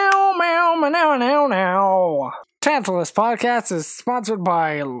much. Meow, meow, meow, meow, meow. Tantalus podcast is sponsored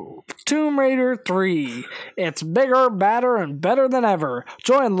by Tomb Raider 3. It's bigger, badder, and better than ever.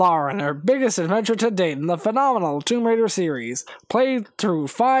 Join Laura in her biggest adventure to date in the phenomenal Tomb Raider series. Play through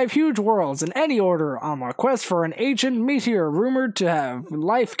 5 huge worlds in any order on the quest for an ancient meteor rumored to have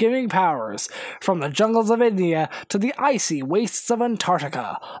life-giving powers. From the jungles of India to the icy wastes of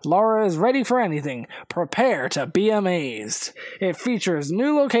Antarctica, Laura is ready for anything. Prepare to be amazed. It features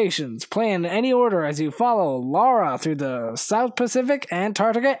new locations. Play in any order as you follow Laura through the South Pacific,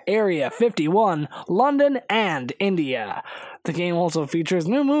 Antarctica, Area 51, London, and India. The game also features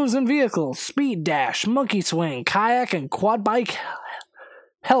new moves and vehicles, speed dash, monkey swing, kayak, and quad bike.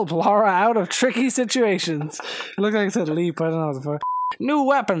 Help Laura out of tricky situations. It looked like it said leap, I don't know what the fuck. New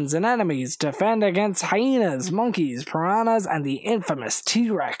weapons and enemies. Defend against hyenas, monkeys, piranhas, and the infamous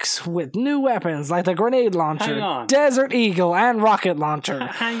T-Rex with new weapons like the grenade launcher, Desert Eagle, and rocket launcher.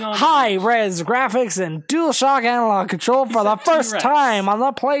 High-res graphics and DualShock analog control for the first time on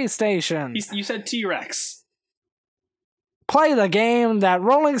the PlayStation. You said T-Rex. Play the game that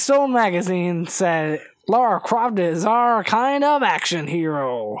Rolling Stone magazine said Lara Croft is our kind of action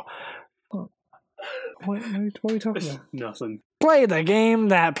hero. What are we talking about? Nothing. Play the game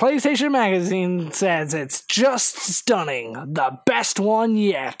that PlayStation Magazine says it's just stunning. The best one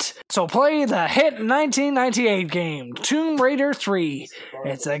yet. So play the hit 1998 game, Tomb Raider 3.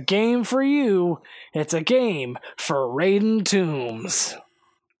 It's a game for you. It's a game for raiding tombs.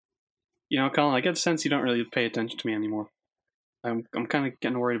 You know, Colin, I get the sense you don't really pay attention to me anymore. I'm kind of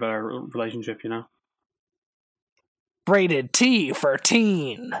getting worried about our relationship, you know? Rated T for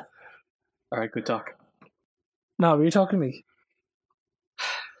teen. Alright, good talk. No, were you talking to me?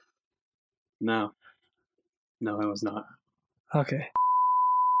 No, I was not. Okay.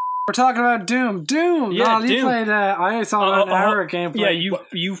 We're talking about Doom. Yeah, no, you Doom. played. I saw an hour gameplay. Yeah,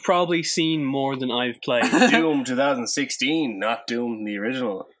 you've probably seen more than I've played. Doom 2016, not Doom the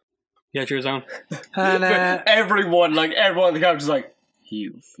original. Yeah, yours on. And everyone in the couch is like,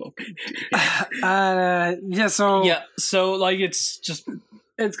 you fucking So like it's just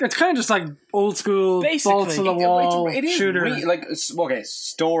it's kind of just like old school, basically bolts to the wall it is shooter.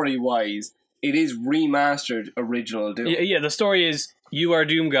 Story wise, it is remastered original Doom. Yeah, the story is you are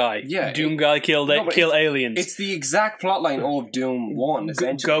Doom Guy. Yeah, Doom Guy kill aliens. It's the exact plotline of Doom 1,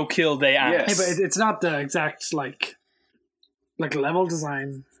 essentially. Go kill they ants. Hey, but it's not the exact like level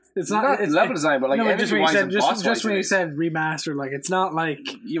design. It's not it's level design, but like just when you said remastered, like it's not like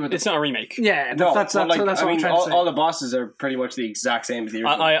it's not a remake. Yeah, that's what I'm trying to say. All the bosses are pretty much the exact same as the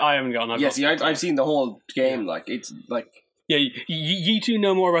original. I haven't gone. I've seen the whole game. Like it's like you two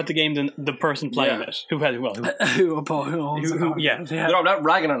know more about the game than the person playing it. Who owns it? Yeah. No, I'm not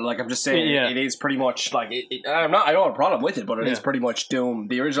ragging on it. Like I'm just saying, it is pretty much like it. I don't have a problem with it, but it is pretty much Doom,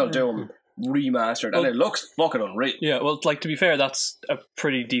 the original Doom. Remastered, and it looks fucking unreal. Yeah, well, like to be fair, that's a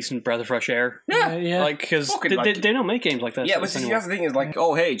pretty decent breath of fresh air. Yeah. Like because they don't make games like that. Yeah, but see, that's the thing is like,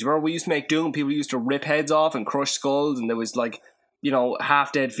 oh hey, do you remember we used to make Doom? People used to rip heads off and crush skulls, and there was like,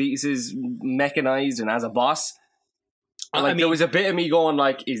 half dead fetuses mechanized and as a boss. Like there was a bit of me going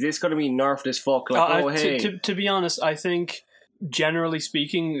like, is this going to be nerfed as fuck? Like, hey. To be honest, I think generally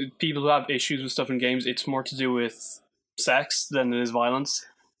speaking, people who have issues with stuff in games, it's more to do with sex than it is violence.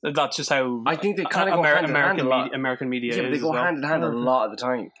 That's just how I think they kind of go hand in hand a lot. American media. Yeah, but they go hand in hand a lot of the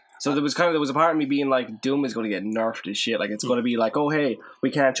time. So there was a part of me being like, Doom is going to get nerfed as shit. Like it's going to be like, oh hey, we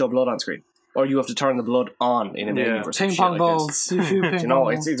can't show blood on screen, or you have to turn the blood on in a menu for ping pong balls.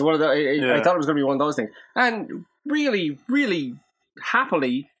 It's one of the. I thought it was going to be one of those things, and really, really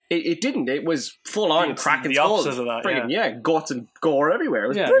happily. It didn't. It was full on cracking skulls. Of that, guts and gore everywhere. It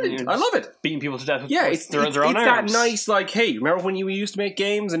was brilliant. I love it. Beating people to death. Yeah, it's that nice, like, hey, remember when you used to make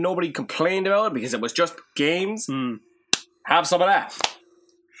games and nobody complained about it because it was just games? Have some of that.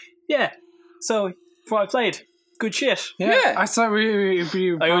 Yeah. So, for what I played, good shit. Yeah. I saw I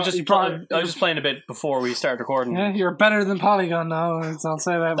was just playing a bit before we started recording. Yeah, you're better than Polygon now. I'll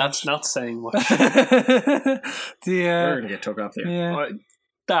say that. That's not saying much. We're gonna get took off there. Yeah.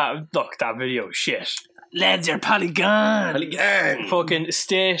 That video is shit. Lads, you're Polygon. Fucking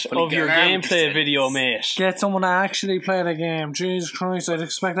state of your gameplay video, mate. Get someone to actually play the game. Jesus Christ, I'd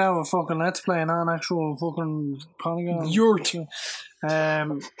expect to have a fucking Let's Play, not an actual fucking Polygon.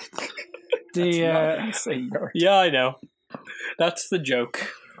 Yeah, I know. That's the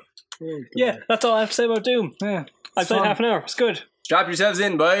joke. Yeah, that's all I have to say about Doom. Yeah, I played half an hour. It's good. Strap yourselves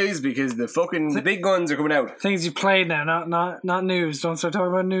in, boys, because the big guns are coming out. Things you played now, not news. Don't start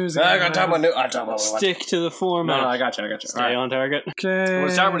talking about news. I got to talk about news. Stick to the format. No, I got you. Stay on target. Okay.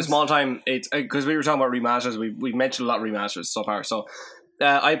 We'll start with a small time. It's because we were talking about remasters. We've mentioned a lot of remasters so far. So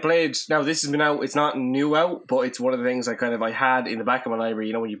I played. Now this has been out. It's not new out, but it's one of the things I had in the back of my library.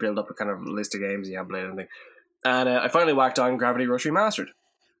 You know when you build up a kind of list of games you haven't played anything, and I finally whacked on Gravity Rush Remastered.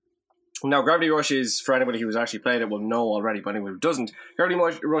 Now, Gravity Rush is, for anybody who's actually played it will know already, but anyone who doesn't, Gravity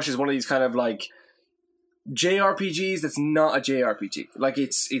Rush is one of these kind of like JRPGs that's not a JRPG. Like,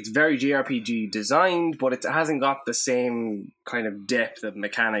 it's very JRPG designed, but it hasn't got the same kind of depth of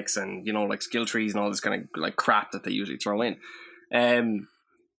mechanics and, like skill trees and all this kind of like crap that they usually throw in.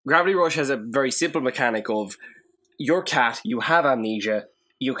 Gravity Rush has a very simple mechanic of your cat, you have amnesia,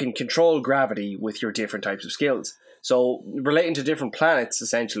 you can control gravity with your different types of skills. So, relating to different planets,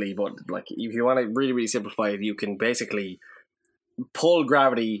 essentially, but like if you want to really, really simplify it, you can basically pull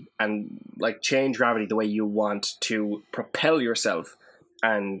gravity and like change gravity the way you want to propel yourself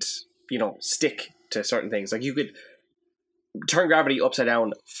and, stick to certain things. Like you could turn gravity upside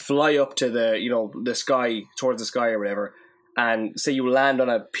down, fly up to the sky, towards the sky or whatever, and say you land on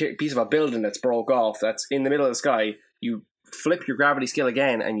a piece of a building that's broke off, that's in the middle of the sky, you flip your gravity skill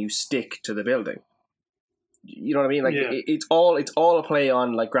again and you stick to the building. You know what I mean? Like it's all a play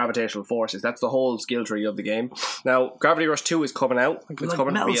on like gravitational forces. That's the whole skill tree of the game. Now, Gravity Rush 2 is coming out. It's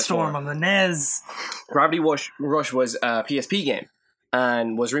coming to Maelstrom PS4. on the NES. Gravity Rush was a PSP game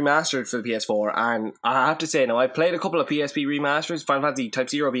and was remastered for the PS4. And I have to say, now I played a couple of PSP remasters. Final Fantasy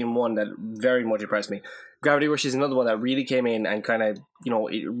Type 0 being one that very much impressed me. Gravity Rush is another one that really came in and kind of,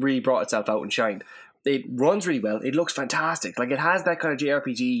 it really brought itself out and shined. It runs really well. It looks fantastic. Like, it has that kind of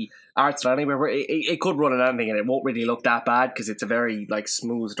JRPG art style anywhere where it could run on anything and it won't really look that bad because it's a very, like,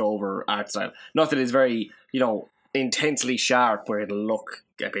 smoothed over art style. Not that it's very, intensely sharp where it'll look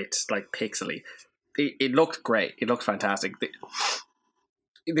a bit, like, pixely. It looks great. It looks fantastic.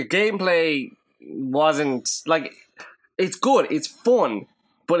 The gameplay wasn't, like, it's good. It's fun.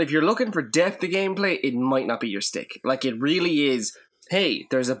 But if you're looking for depth of gameplay, it might not be your stick. Like, it really is, hey,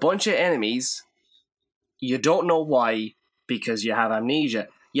 there's a bunch of enemies. You don't know why because you have amnesia.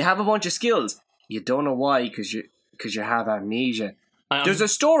 You have a bunch of skills. You don't know why because you have amnesia. There's a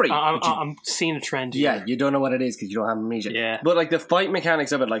story. I'm seeing a trend here. Yeah, you don't know what it is because you don't have amnesia. Yeah. But like the fight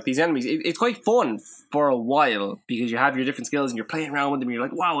mechanics of it, like these enemies, it's quite fun for a while because you have your different skills and you're playing around with them and you're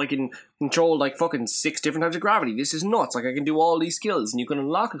like, wow, I can control like fucking 6 different types of gravity. This is nuts. Like I can do all these skills and you can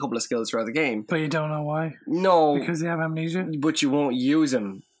unlock a couple of skills throughout the game. But you don't know why. No. Because you have amnesia? But you won't use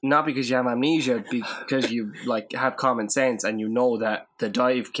them. Not because you have amnesia, because you like have common sense and you know that the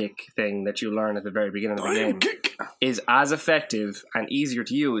dive kick thing that you learn at the very beginning of the game is as effective and easier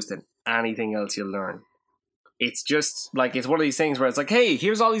to use than anything else you'll learn. It's just like, it's one of these things where it's like, hey,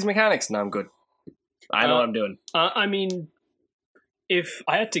 here's all these mechanics. No, I'm good. I know what I'm doing. I mean, if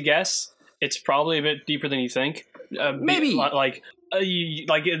I had to guess, it's probably a bit deeper than you think. Maybe.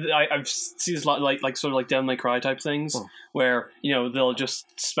 I've seen this lot like sort of like Devil May Cry type things where they'll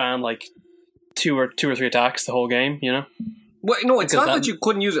just span like two or three attacks the whole game. Well, no, it's not that you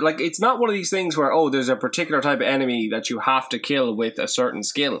couldn't use it. Like, it's not one of these things where there's a particular type of enemy that you have to kill with a certain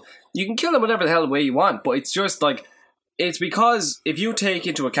skill. You can kill them whatever the hell way you want, but it's just like, it's because if you take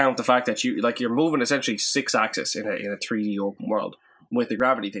into account the fact that you're moving essentially 6-axis in a 3D open world. With the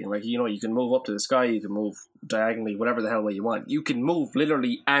gravity thing, like, you can move up to the sky, you can move diagonally, whatever the hell way you want. You can move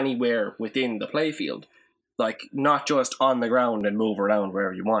literally anywhere within the playfield. Like, not just on the ground and move around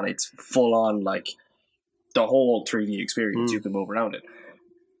wherever you want. It's full on, like, the whole 3D experience. You can move around it.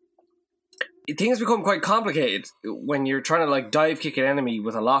 Things become quite complicated when you're trying to, like, dive kick an enemy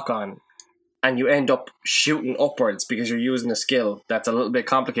with a lock on and you end up shooting upwards because you're using a skill that's a little bit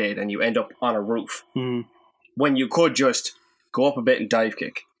complicated and you end up on a roof. When you could just go up a bit and dive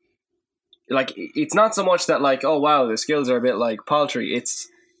kick. Like, it's not so much that like, oh wow, the skills are a bit like paltry. It's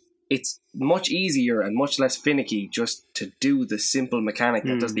much easier and much less finicky just to do the simple mechanic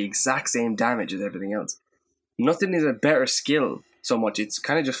that does the exact same damage as everything else. Nothing is a better skill so much. It's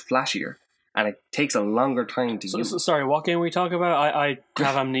kind of just flashier. And it takes a longer time to use. Sorry, what game were we talking about? I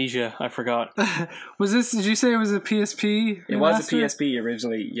have amnesia. I forgot. Did you say it was a PSP? It was a PSP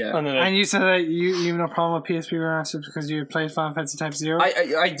originally, yeah. And you said that you have no problem with PSP Remastered because you played Final Fantasy Type 0?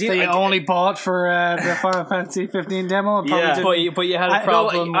 I did. That you only bought for the Final Fantasy 15 demo? Yeah, but you had a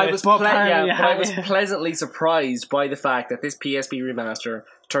problem I was pleasantly surprised by the fact that this PSP Remaster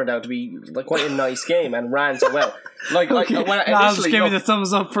turned out to be like quite a nice game and ran so well. Like, when I'll just give you the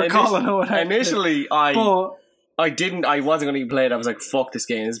thumbs up for Colin or whatever. Initially, I wasn't going to even play it. I was like, fuck this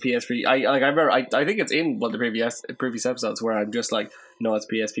game. It's PSP. I remember, I think it's in one of the previous episodes where I'm just like, no, it's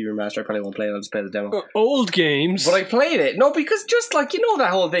PSP Remaster. I probably won't play it. I'll just play the demo. Old games. But I played it. No, because just like, that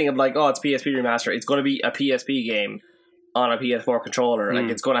whole thing of like, oh, it's PSP Remaster. It's going to be a PSP game on a PS4 controller. Like,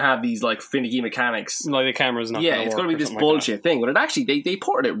 it's going to have these like finicky mechanics. Like the camera's not going to work. Yeah, it's going to be this bullshit thing. But it actually, they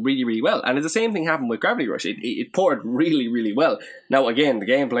ported it really, really well. And it's the same thing happened with Gravity Rush. It ported really, really well. Now, again, the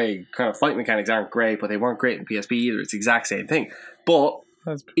gameplay kind of fight mechanics aren't great, but they weren't great in PSP either. It's the exact same thing. But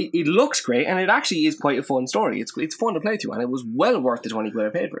it looks great, and it actually is quite a fun story. It's fun to play through, and it was well worth the 20 quid I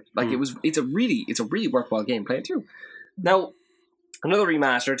paid for it. Like, it's a really worthwhile game playing through. Now, another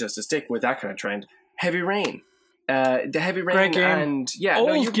remaster, just to stick with that kind of trend, Heavy Rain. The Heavy Rain great game. And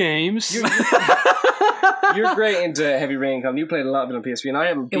old games. You're great into Heavy Rain, Colin. You played a lot of it on PSP, and I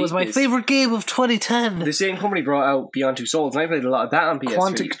haven't. It was my favourite game of 2010. The same company brought out Beyond Two Souls, and I played a lot of that on PSP.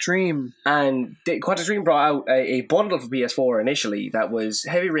 Quantic Dream. And Quantic Dream brought out a bundle for PS4 initially that was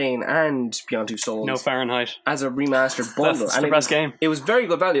Heavy Rain and Beyond Two Souls. No Fahrenheit. As a remastered bundle. That's the best game. It was very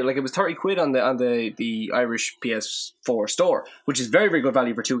good value. Like, it was 30 quid on the Irish PS4 store, which is very, very good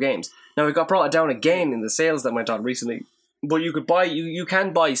value for 2 games. Now, it got brought down again in the sales that went on recently, but you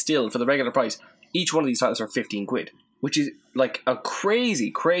can buy still for the regular price. Each one of these titles are 15 quid, which is like a crazy,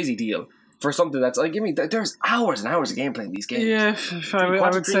 crazy deal for something that's like, there's hours and hours of gameplay in these games. Yeah, I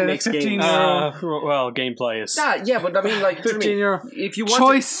would say that 15 euro. Well, gameplay is. Yeah, but I mean, like, 15 euro. If you want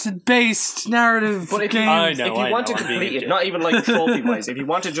choice-based narrative game. if you want to complete it, not even like trophy-wise, if you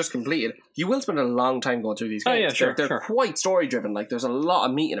want to just complete it, you will spend a long time going through these games. Oh, yeah, sure, they're quite story-driven. Like, there's a lot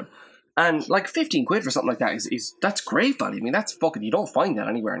of meat in them. And like 15 quid for something like that is that's great value. I mean, that's fucking, you don't find that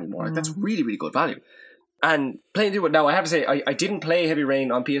anywhere anymore. Like, that's really, really good value. And playing through it now, I have to say, I didn't play Heavy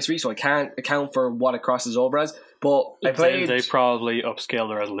Rain on PS3, so I can't account for what it crosses over as. But I played. They probably upscale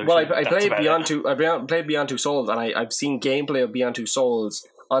the resolution. Well, I played Beyond Two Souls, and I've seen gameplay of Beyond Two Souls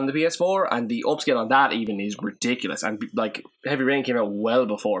on the PS4, and the upscale on that even is ridiculous. And like Heavy Rain came out well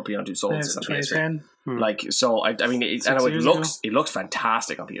before Beyond Two Souls is on PS3. Like, so I mean, it looks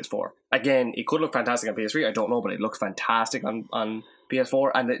fantastic on PS4. Again, it could look fantastic on PS3. I don't know, but it looks fantastic on PS4.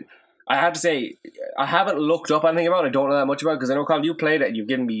 And I have to say, I haven't looked up anything about it. I don't know that much about it, because I know, Colin, you played it and you've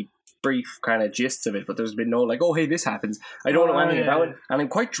given me brief kind of gists of it, but there's been no like, oh hey, this happens. I don't know anything about it, and I'm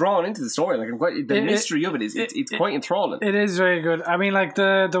quite drawn into the story. Like, the mystery of it is it's quite enthralling. It is very good. I mean, like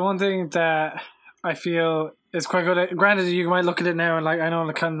the one thing that I feel is quite good. Granted, you might look at it now and like, I know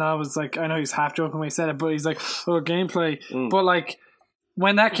like kind of was like, I know he's half joking when he said it, but he's like, oh, gameplay. But like,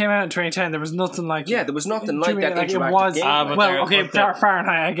 when that came out in 2010, there was nothing like there was nothing like that. Like, it was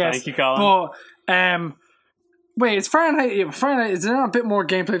Fahrenheit, I guess. Thank you, Colin. But wait, is Fahrenheit? Fahrenheit, is there not a bit more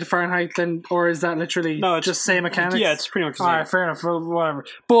gameplay to Fahrenheit than, or is that literally just same mechanics? Yeah, it's pretty much the same. Alright, fair enough. Whatever.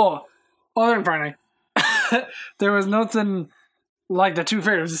 But other than Fahrenheit, there was nothing like that. To be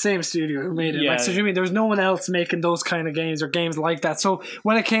fair, it was the same studio who made it. Yeah, so you mean there was no one else making those kind of games or games like that. So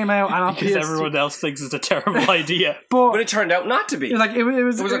when it came out, and because everyone else thinks it's a terrible idea, but it turned out not to be. Like it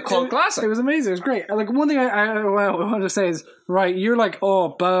was a cult classic. It was amazing. It was great. Like, one thing I want to say is, right, you're like, oh,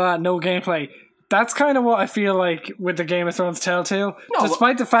 blah, no gameplay. That's kind of what I feel like with the Game of Thrones Telltale.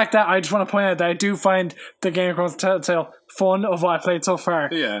 Despite the fact that I just want to point out that I do find the Game of Thrones Telltale fun of what I played so far.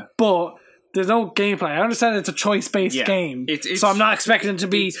 Yeah. But there's no gameplay. I understand it's a choice-based game. So I'm not expecting it to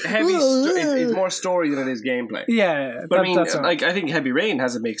be... It's heavy. It's more story than it is gameplay. Yeah. But I mean, like, I think Heavy Rain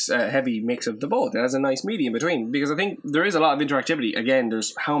has a heavy mix of the both. It has a nice medium between. Because I think there is a lot of interactivity. Again,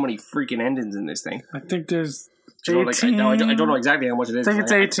 there's how many freaking endings in this thing? I think there's... 18. I don't know exactly how much it is. I think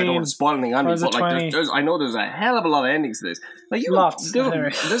it's 18. I don't want to spoil anything on me, but like, I know there's a hell of a lot of endings to this. Like,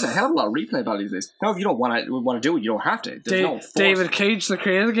 there's a hell of a lot of replay value to this. Now, if you don't want to do it, you don't have to. There's no force. David Cage, the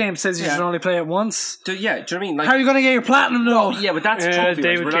creator of the game, says you should only play it once. Do you know what I mean? Like, how are you going to get your platinum though? Yeah, but that's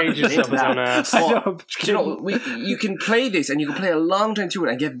David Cage is his own ass. You know, you can play this and you can play a long time through it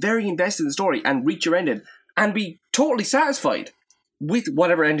and get very invested in the story and reach your ending and be totally satisfied with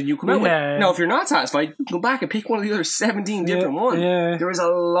whatever ending you come out with. Now, if you're not satisfied, go back and pick one of the other 17 different ones. Yeah. There is a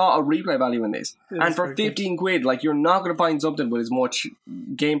lot of replay value in this. And for 15 quid, like, you're not going to find something with as much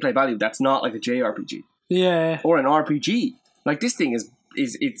gameplay value that's not like a JRPG. Yeah. Or an RPG. Like, this thing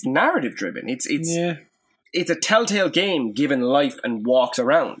it's narrative driven. It's a Telltale game given life and walks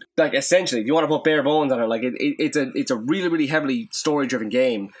around. Like, essentially, if you want to put bare bones on it, like, it's a really, really heavily story driven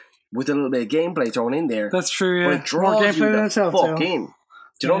game with a little bit of gameplay thrown in there. That's true, yeah. But it draws you the fuck in.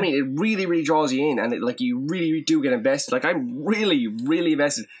 Do you know what I mean? It really, really draws you in, and you really do get invested. Like, I'm really, really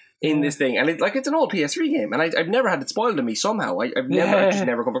invested in this thing. And it's an old PS3 game, and I've never had it spoiled to me somehow. I've just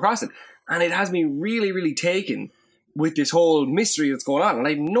never come across it. And it has me really, really taken with this whole mystery that's going on, and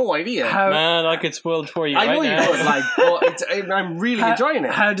I have no idea. Man, I could spoil it for you. I know you could, like, but I'm really enjoying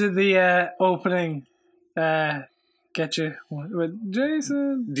it. How did the opening get you with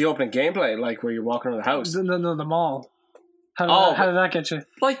Jason? The opening gameplay, like where you're walking around the house. No, the mall. How did that get you?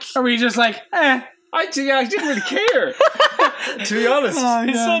 Like, are we just like, I didn't really care. To be honest,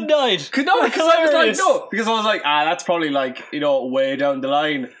 his son died. No, because I was like, that's probably like, way down the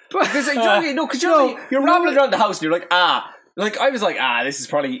line. Because you're rambling around the house and you're like, like, I was like, this is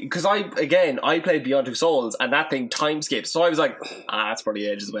probably... Because I played Beyond Two Souls, and that thing time skips. So I was like, that's probably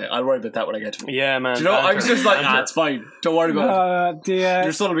ages away. I'll worry about that when I get to it. Yeah, man. Do you know, I was just like, it's fine. Don't worry about it.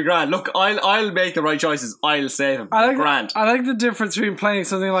 Your son will be grand. Look, I'll make the right choices. I'll save him. Grand. I like the difference between playing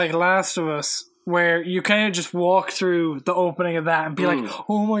something like Last of Us, where you kind of just walk through the opening of that and be like,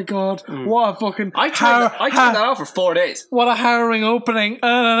 oh my god, what a fucking... I turned that off for 4 days. What a harrowing opening.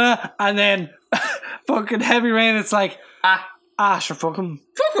 And then fucking Heavy Rain, it's like... sure, fuck him,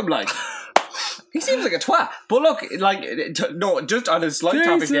 like. He seems like a twat. But look, like, just on a slight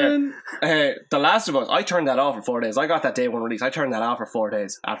topic here, The Last of Us, I turned that off for 4 days. I got that day one release. I turned that off for 4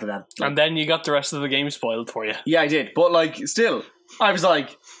 days after that. Like, and then you got the rest of the game spoiled for you. Yeah, I did. But, like, still, I was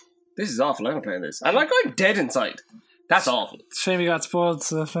like, this is awful. I'm not playing this. And, like, I'm dead inside. That's awful. Shame you got spoiled.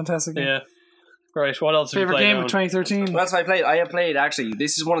 It's a fantastic game. Yeah. Right, what else have you Favorite played game on? of 2013? Well, that's what I played. I have played, actually,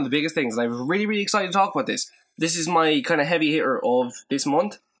 this is one of the biggest things, and I'm really, really excited to talk about this. This is my kind of heavy hitter of this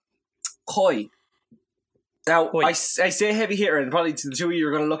month. Koi. Now, I say heavy hitter, and probably to the two of you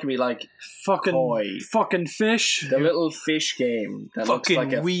are going to look at me like, fucking fish. The little fish game. That Fucking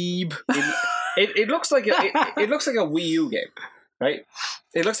looks like a weeb. It looks like it looks like a Wii U game, right?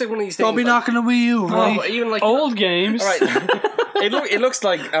 It looks like one of these things. Don't be knocking a Wii U, right? No, even like Old games. All right. It looks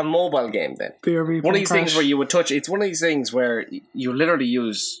like a mobile game then. BRB One of these things where you would touch. It's one of these things where you literally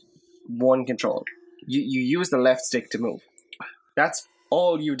use one control. You use the left stick to move. That's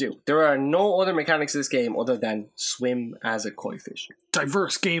all you do. There are no other mechanics of this game other than swim as a koi fish.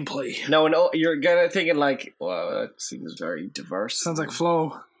 Diverse gameplay. No, no, you're gonna thinking like, wow, that seems very diverse. Sounds like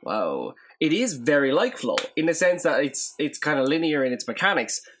Flow. Wow. It is very like Flow in the sense that it's kind of linear in its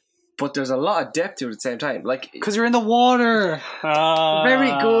mechanics, but there's a lot of depth to it at the same time. Like, because you're in the water. Very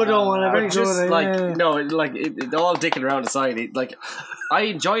good, Owen. Very just good. like no, like it all dicking around aside. I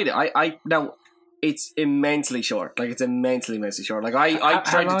enjoyed it. I now it's immensely short. Like it's immensely short. Like I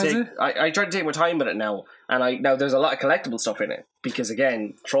tried to take my time with it now, and now there's a lot of collectible stuff in it because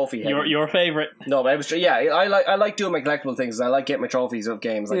again, trophy heavy. Your favorite. No, but I like doing my collectible things. I like getting my trophies of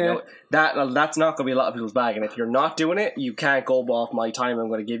games. Like that's not going to be a lot of people's bag. And if you're not doing it, you can't go off my time I'm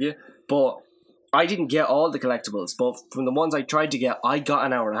going to give you. But I didn't get all the collectibles, but from the ones I tried to get, I got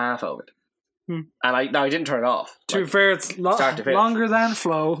an hour and a half out of it. And I didn't turn it off. To be fair, it's longer than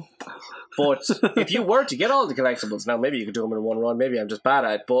Flow. But if you were to get all the collectibles, now maybe you could do them in one run. Maybe I'm just bad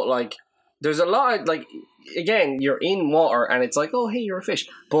at it. But like, there's a lot of, like, again, you're in water and it's like, oh, hey, you're a fish.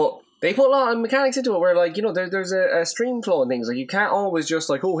 But they put a lot of mechanics into it where, like, you know, there's a stream flow and things. Like, you can't always just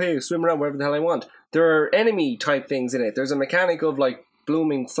like, oh, hey, swim around wherever the hell I want. There are enemy type things in it. There's a mechanic of like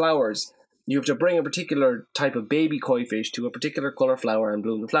blooming flowers. You have to bring a particular type of baby koi fish to a particular colour flower and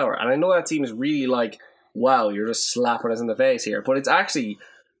bloom the flower. And I know that seems really like, wow, you're just slapping us in the face here. But it's actually,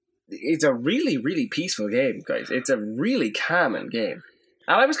 it's a really, really peaceful game, guys. It's a really calming game.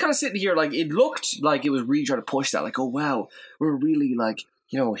 And I was kind of sitting here, like, it looked like it was really trying to push that. Like, oh, wow, we're really, like,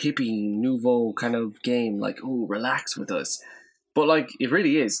 you know, hippie, nouveau kind of game. Like, oh, relax with us. But, like, it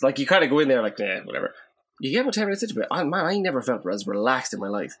really is. Like, you kind of go in there like, nah, whatever. You get about 10 minutes into it. I never felt as relaxed in my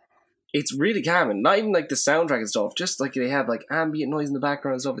life. It's really calming. Not even, like, the soundtrack and stuff. Just, like, they have, like, ambient noise in the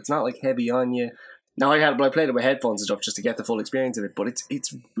background and stuff. It's not, like, heavy on you. Now, I played it with headphones and stuff just to get the full experience of it. But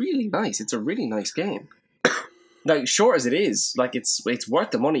it's really nice. It's a really nice game. Like, short as it is, like, it's worth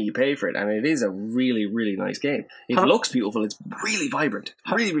the money you pay for it, and it is a really, really nice game. It looks beautiful. It's really vibrant.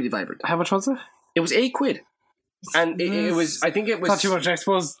 Really, really vibrant. How much was it? It was £8. And it was, I think it was... Not too much, I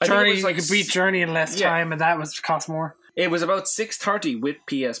suppose. Journey, you could beat Journey in less time, and that was cost more. It was about $6.30 with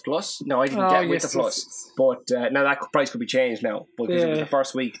PS Plus. No, I didn't get with the Plus. But now that price could be changed now, because it was the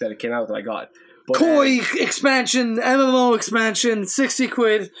first week that it came out that I got it. But, Koi expansion, MMO expansion,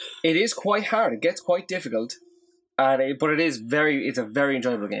 £60. It is quite hard. It gets quite difficult. But it's a very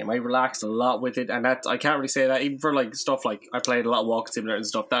enjoyable game. I relaxed a lot with it, and that I can't really say that even for like stuff like I played a lot of walking simulator and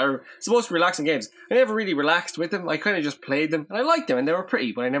stuff that are supposed to be relaxing games. I never really relaxed with them. I kind of just played them, and I liked them, and they were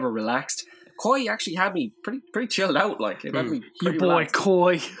pretty, but I never relaxed. Koi actually had me pretty chilled out. Like it had me pretty relaxed.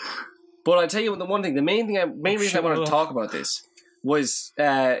 Koi. But I'll tell you the one thing. The main reason I wanted to talk about this was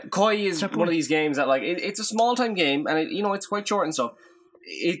Koi is one of these games that like it's a small time game, and it's quite short and stuff.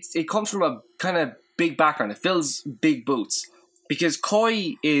 It comes from a kind of big background. It fills big boots because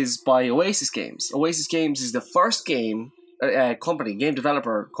Koi is by Oasis Games. Oasis Games is the first game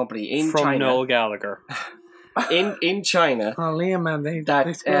developer company in China. From Noel Gallagher. in China. Oh, Liam,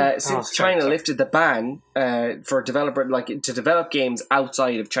 man, since China lifted the ban for to develop games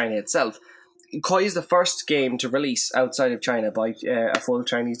outside of China itself, Koi is the first game to release outside of China by a full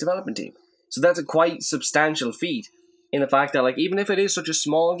Chinese development team. So that's a quite substantial feat. In the fact that, like, even if it is such a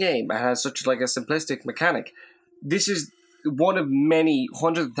small game, it has such like a simplistic mechanic. This is one of many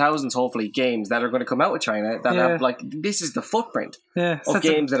hundreds of thousands, hopefully, games that are going to come out of China that have like this is the footprint of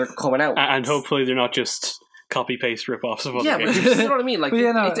games that are coming out, and hopefully they're not just copy paste rip-offs of other games. But you know what I mean? Like,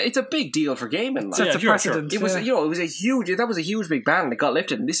 it's a big deal for gaming. Like, it's a precedent. It was a huge big ban, and it got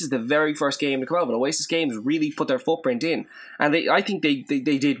lifted. And this is the very first game to come out. But Oasis Games really put their footprint in, and I think they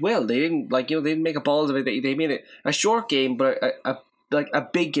did well. They didn't they didn't make a balls of it. They made it a short game, but a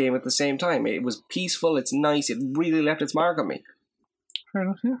big game at the same time. It was peaceful. It's nice. It really left its mark on me. Fair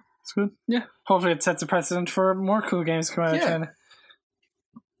enough. Yeah, it's good. Yeah, hopefully it sets a precedent for more cool games coming out of China.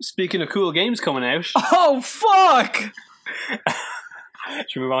 Speaking of cool games coming out. Oh, fuck!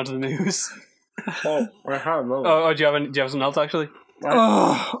 Should we move on to the news? I have no. Oh, do you have something else, actually?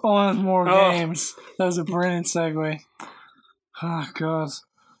 More games. That was a brilliant segue. Oh, God.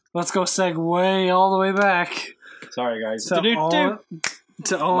 let's go segue all the way back. Sorry, guys. To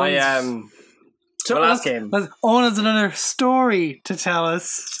Owen. My last game. Owen has another story to tell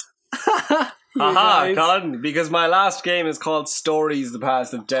us. Aha, Colin, because my last game is called Stories: The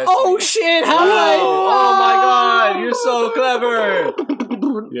Path of Destinies. Oh shit! Oh my god, you're so clever!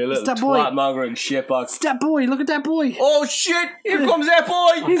 You little twat-mongering shitbox. It's that boy, look at that boy. Oh shit, here comes that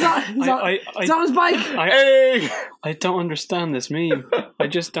boy! He's on his bike. Hey! I don't understand this meme. I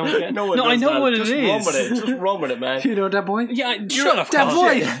just don't get it. No, I know what it is. Just run with it, man. You know that boy? Yeah, shut up. That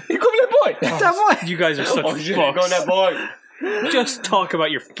boy! Here comes that boy! That boy! You guys are such fucks. Here comes that boy! Just talk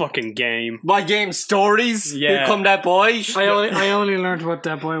about your fucking game. My game Stories. Yeah. Here come that boy. I only learned what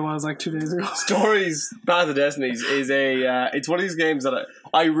that boy was like 2 days ago. Stories: Path of Destinies is it's one of these games that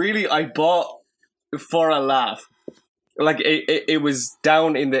I bought for a laugh. Like it was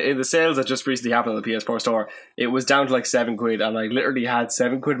down in the sales that just recently happened on the PS4 store. It was down to like £7, and I literally had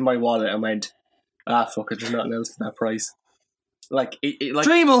 £7 in my wallet and went, fuck it, there's nothing else for that price. Like it like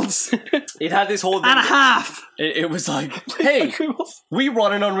Dreamals! It had this whole thing. And a half! It was like, hey, we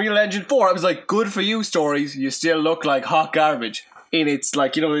run an Unreal Engine 4. I was like, good for you, Stories. You still look like hot garbage. And it's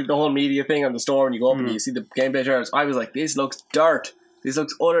like, you know, the whole media thing on the store, and you go up and you see the gameplay trailers. I was like, this looks dirt. This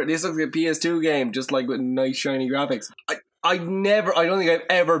looks like a PS2 game, just like with nice shiny graphics. I don't think I've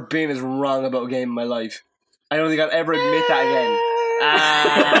ever been as wrong about a game in my life. I don't think I'll ever admit that again.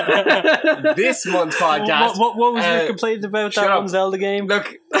 This month's podcast. What was your complaint about that one Zelda game?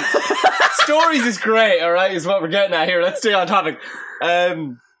 Look, Stories is great, alright, is what we're getting at here. Let's stay on topic.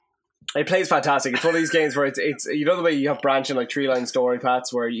 It plays fantastic. It's one of these games where it's you know the way you have branching like tree line story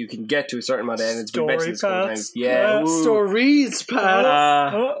paths where you can get to a certain amount of endings. Story paths. Yeah. Stories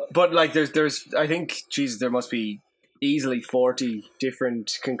paths. But like there's I think, Jesus, there must be easily 40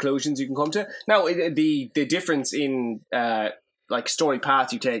 different conclusions you can come to. Now, the difference in like story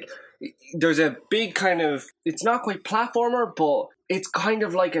path you take, there's a big kind of, it's not quite platformer, but it's kind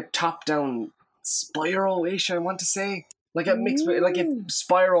of like a top-down Spyro-ish, I want to say. Like a mix, like if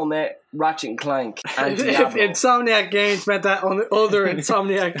Spyro met Ratchet and Clank and Diablo. If Insomniac Games met that on the other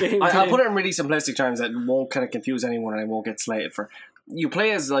Insomniac Games. I'll put it in really simplistic terms that won't kind of confuse anyone and I won't get slated for. You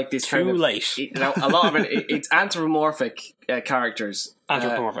play as like this kind of... Too late. A lot of it's anthropomorphic characters.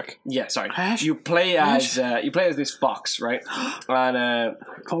 Anthropomorphic. Yeah, sorry. You play as this fox, right? And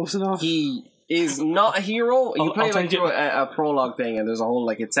close enough. He is not a hero. You play like through a prologue thing, and there's a whole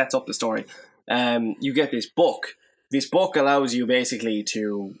like it sets up the story. You get this book. This book allows you basically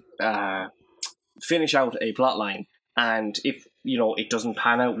to finish out a plot line, and if you know it doesn't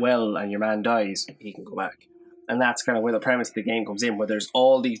pan out well and your man dies, he can go back. And that's kind of where the premise of the game comes in, where there's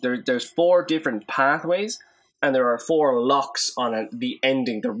all these there's 4 different pathways. And there are 4 locks on the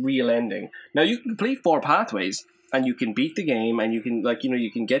ending, the real ending. Now you can complete 4 pathways, and you can beat the game, and you can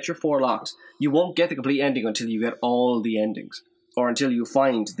you can get your 4 locks. You won't get the complete ending until you get all the endings, or until you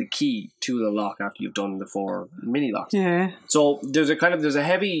find the key to the lock after you've done the 4 mini locks. Yeah. So there's a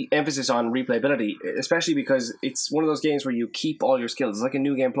heavy emphasis on replayability, especially because it's one of those games where you keep all your skills. It's like a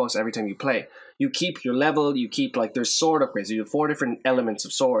new game plus every time you play. You keep your level. You keep there's sword upgrades. So you have 4 different elements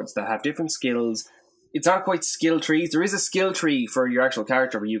of swords that have different skills. It's not quite skill trees. There is a skill tree for your actual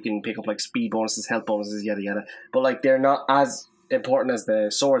character where you can pick up like speed bonuses, health bonuses, yada yada. But like they're not as important as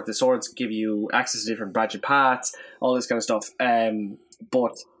the swords. The swords give you access to different branching paths, all this kind of stuff.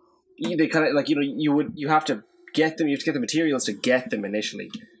 But they kind of you have to get them. You have to get the materials to get them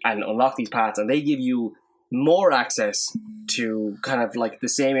initially and unlock these paths, and they give you more access to kind of like the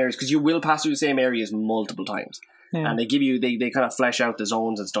same areas because you will pass through the same areas multiple times, and they give you they kind of flesh out the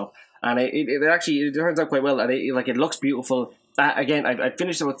zones and stuff. And it actually turns out quite well, and it looks beautiful. Again, I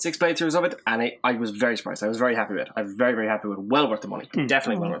finished about 6 playthroughs of it, and I was very surprised. I was very happy with it. I'm very, very happy with it. Well worth the money.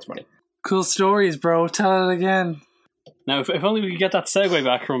 Definitely well worth the money. Cool stories, bro. Tell it again. Now, if only we could get that segue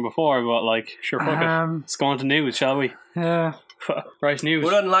back from before, but like, sure, fuck it. Let's go on to news, shall we? Yeah. Right, news. We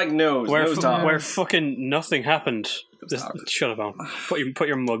don't like news. Where fucking nothing happened. Shut up, man. Put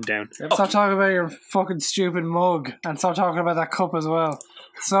your mug down. Stop talking about your fucking stupid mug, and stop talking about that cup as well.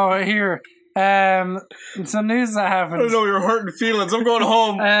 So here, some news that happened. I know you're hurting feelings. I'm going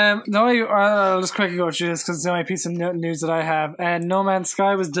home. I'll just quickly go through this because it's the only piece of news that I have. And No Man's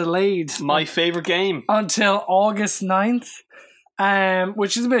Sky was delayed. My favourite game. Until August 9th.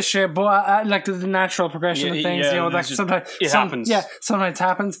 Which is a bit shit, but I like the natural progression of things. Sometimes it happens. Yeah, sometimes it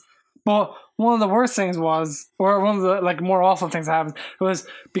happens. But one of the worst things was, or one of the like more awful things that happened, was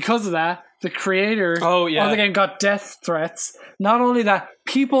because of that, the creator of the game got death threats. Not only that,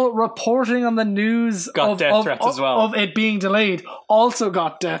 people reporting on the news got death threats as well of it being delayed also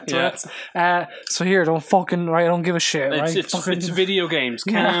got death threats. So here, don't give a shit. It's video games.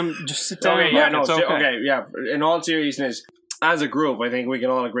 Just sit down. In all seriousness, as a group, I think we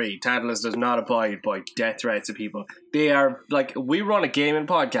can all agree Tantalus does not abide by death threats of people. They are like, we run a gaming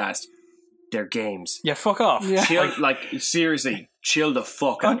podcast. They're games. Yeah, fuck off. Yeah. Chill, seriously, chill the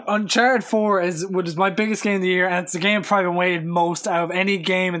fuck out. Uncharted 4 was my biggest game of the year, and it's the game I've probably waited most out of any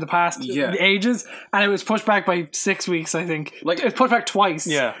game in the past ages, and it was pushed back by 6 weeks, I think. Like, it was pushed back twice.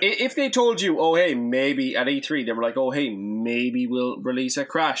 Yeah. If they told you, oh, hey, maybe at E3, they were like, oh, hey, maybe we'll release a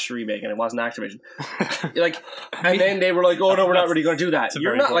Crash remake, and it wasn't Activision. And then they were like, oh, no, we're not really going to do that.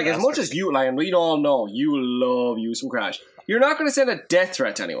 You're not, like, as much as you, like, and we all know, you love you some Crash. You're not going to send a death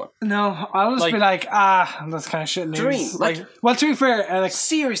threat to anyone. No, I'll just be like, that's kind of shit news. Well, to be fair,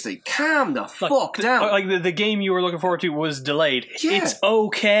 seriously, calm the fuck down. Like the game you were looking forward to was delayed. Yeah. It's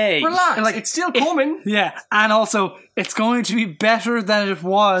okay. Relax. It's still coming. Yeah, and also it's going to be better than it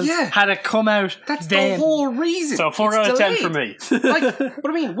was had it come out. That's the whole reason. So 4 out of 10 for me. What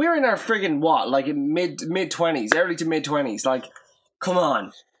I mean, we're in our friggin' mid-20s, early to mid-20s. Like, come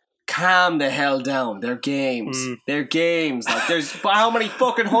on. Calm the hell down. They're games. They're games. Like, there's how many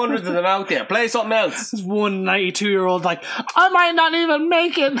fucking hundreds of them out there? Play something else. There's one 92-year-old like, I might not even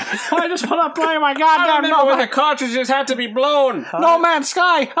make it. I just want to play my goddamn when the cartridges had to be blown. No Man's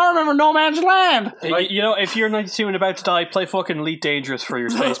Sky. I remember No Man's Land. Like, if you're 92 and about to die, play fucking Elite Dangerous for your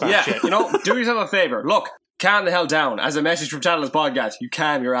spaceman shit. Do yourself a favour. Look. Calm the hell down. As a message from Tantalus podcast, you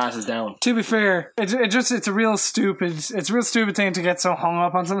calm your asses down. To be fair, it's a real stupid thing to get so hung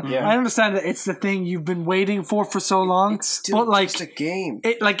up on something. Yeah. I understand that it's the thing you've been waiting for so long. It's still just a game.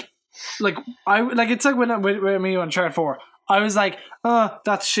 It's like when me on Uncharted 4. I was like,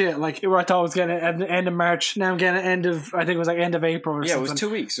 that's shit. Like, where I thought I was getting it at the end of March. Now I'm getting it end of April or something. Yeah, it was 2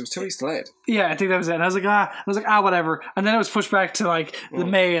 weeks. It was 2 weeks delayed. Yeah, I think that was it. And I was like, whatever. And then it was pushed back to like the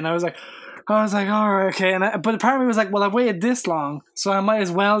May, and I was like, all right, okay. But apparently it was like, well, I've waited this long, so I might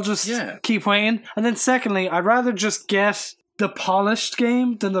as well just keep waiting. And then secondly, I'd rather just get the polished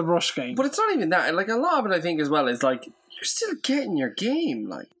game than the rush game. But it's not even that. Like, a lot of it, I think, as well, is like, you're still getting your game.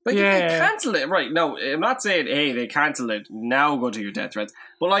 Like if they cancel it, right? No, I'm not saying, hey, they cancel it, now go to your death threats.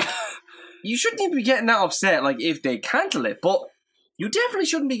 But like, you shouldn't even be getting that upset, like, if they cancel it. But you definitely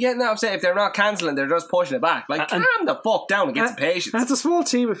shouldn't be getting that upset if they're not cancelling, they're just pushing it back. Like, calm the fuck down and get some patience. That's a small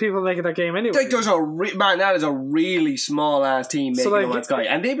team of people making that game anyway. Like, that is a really small-ass team making No Man's Sky.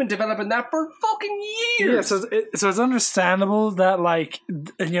 And they've been developing that for fucking years. Yeah, so it's understandable that, like,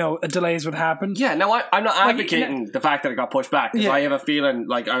 delays would happen. Yeah, no, I'm not advocating the fact that it got pushed back, because I have a feeling,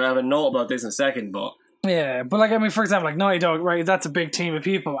 like, I have a note about this in a second, but... Yeah, but like, I mean, for example, like Naughty Dog, right? That's a big team of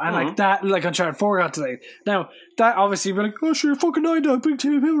people, and like that, like Uncharted 4 got delayed. Now that obviously we're like, oh sure, fucking Naughty Dog, big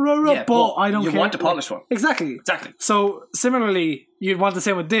team of people, yeah, but I don't care. You want to polish one, exactly. So similarly, you'd want the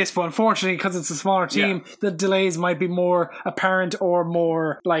same with this, but unfortunately, because it's a smaller team, the delays might be more apparent or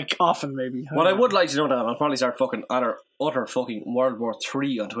more like often, maybe. What I would like to know, now, I'll probably start fucking utter fucking World War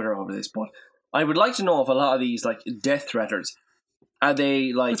III on Twitter over this, but I would like to know if a lot of these like death threaters. Are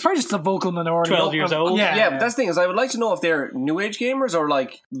they like... It's probably just a vocal minority. 12 years old? Yeah, but that's the thing, is I would like to know if they're new age gamers or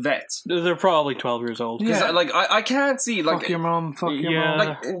like vets. They're probably 12 years old. Because I can't see... like, fuck your mum.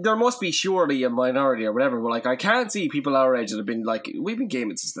 Like, there must be surely a minority or whatever, but like, I can't see people our age that have been like... We've been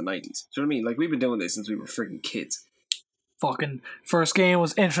gaming since the 90s. Do you know what I mean? Like, we've been doing this since we were freaking kids. Fucking first game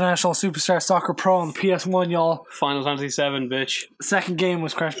was International Superstar Soccer Pro on PS1, y'all. Final Fantasy 7, bitch. Second game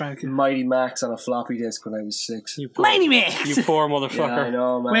was Crash Bandicoot. Mighty Max on a floppy disk when I was 6. Mighty Max! You poor motherfucker. Yeah, I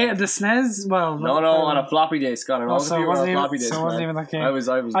know, man. Wait, the SNES? Well, no, on a floppy disk. On an old computer on a floppy disk. So it wasn't even that game. I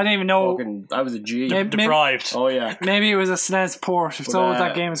didn't even know. I was a G. Deprived. Oh, yeah. Maybe it was a SNES port. If so,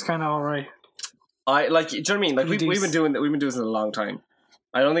 that game is kind of alright. Do you know what I mean? Like, we've been doing this in a long time.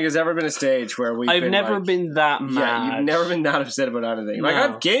 I don't think there's ever been a stage where I've never been that mad. Yeah, you've never been that upset about anything. Like,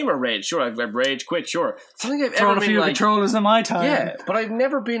 I've gamer rage, sure. I've rage quit, sure. Something I've thrown ever a few been controllers in my time. Yeah, but I've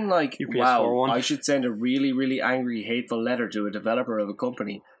never been like, wow, I I should send a really, really angry, hateful letter to a developer of a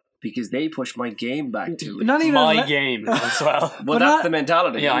company because they pushed my game back to not even my game as well. But that's the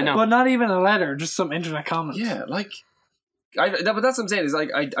mentality. Yeah, I know. But not even a letter, just some internet comment. Yeah, like... but that's what I'm saying, is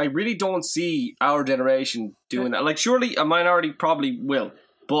like, I really don't see our generation doing that. Like, surely a minority probably will.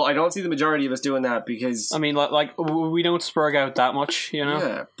 But I don't see the majority of us doing that because... I mean, like we don't spurg out that much, you know?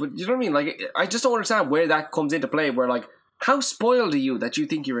 Yeah, but you know what I mean? Like, I just don't understand where that comes into play, where, like, how spoiled are you that you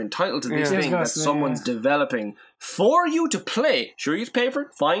think you're entitled to this thing that someone's developing for you to play? Sure, you pay for it,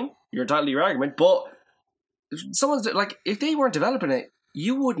 fine, you're entitled to your argument, but if someone's... Like, if they weren't developing it,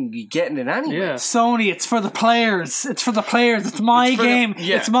 you wouldn't be getting it anyway. Yeah. Sony, it's for the players. It's for the players. It's my game.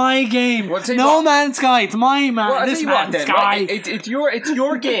 It's my game. Well, No Man's Sky. It's my man. Well, this Man's Sky. Right? It's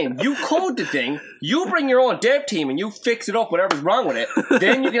your game. You code the thing. You bring your own dev team and you fix it up. Whatever's wrong with it.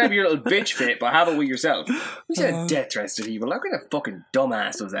 Then you can have your little bitch fit, but have it with yourself. You said death threats to people. What kind of fucking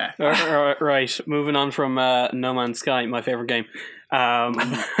dumbass was that? Right. Moving on from No Man's Sky, my favorite game.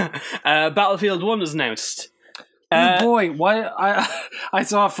 Battlefield 1 was announced. Boy, why I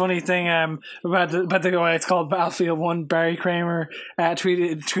saw a funny thing about the guy. It's called Battlefield 1. Barry Kramer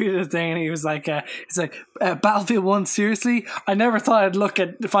tweeted a thing, and he was like, Battlefield 1. Seriously, I never thought I'd look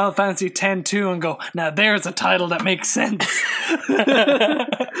at Final Fantasy X-2 and go, now there's a title that makes sense.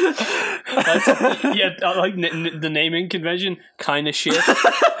 The naming convention kind of shit.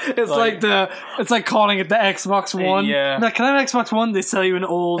 It's like calling it the Xbox One. Yeah. Now, can I have Xbox One? They sell you an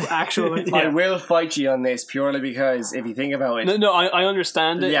old actual. I will fight you on this purely because if you think about it, I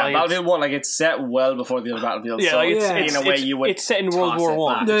understand it. Yeah, like, Battlefield 1, like it's set well before the other Battlefields. Yeah, so like in a way you would. It's set in World War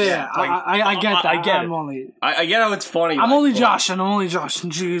One. Yeah, I get that. I get it. I get how it's funny. I'm only Josh.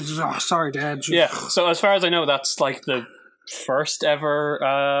 Jesus, sorry, Dad. Yeah. So as far as I know, that's like the first ever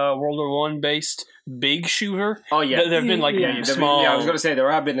World War One based big shooter. Oh yeah, there have been like small. Yeah, I was going to say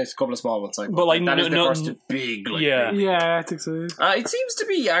there have been a couple of small ones, but like that is the first big. Like, yeah, I think so. It seems to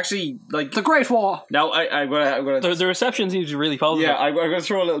be actually like the Great War. No, I'm gonna. The reception seems to be really positive. Yeah, I'm gonna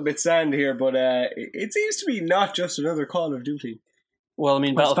throw a little bit sand here, but it seems to be not just another Call of Duty. Well, I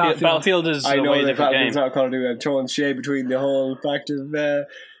mean, Battlefield is a way different game. It's not Call of Duty. I'm throwing shade between the whole fact of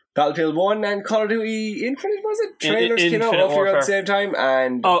Battlefield 1 and Call of Duty Infinite, was it? Trailers came out roughly around the same time,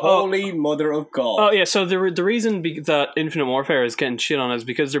 and holy mother of God. Oh, yeah, so the reason that Infinite Warfare is getting shit on is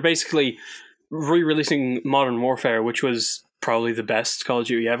because they're basically re-releasing Modern Warfare, which was probably the best Call of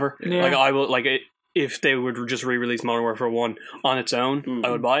Duty ever. Yeah. If they would just re-release Modern Warfare 1 on its own, I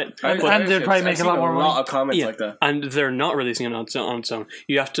would buy it. And they'd probably make a lot more money. A lot of comments like that. And they're not releasing it on its own.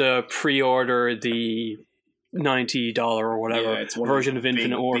 You have to pre-order the $90 or whatever version of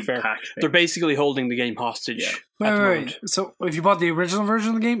Infinite Warfare. They're basically holding the game hostage. Wait. So if you bought the original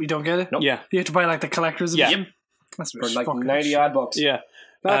version of the game, you don't get it? Nope. Yeah. You have to buy like the collector's edition? That's for like 90 odd bucks. Yeah.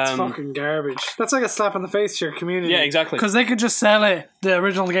 That's fucking garbage. That's like a slap in the face to your community. Yeah, exactly. Because they could just sell the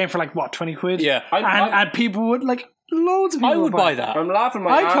original game for like, what, 20 quid? Yeah. And people would, like, loads of people I would buy that. I'm laughing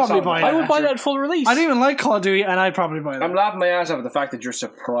my I'd ass probably off. buy that. I would buy that full release. I don't even like Call of Duty, and I'd probably buy that. I'm laughing my ass off at the fact that you're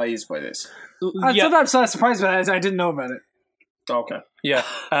surprised by this. I'm surprised by it. I didn't know about it. Okay. Yeah.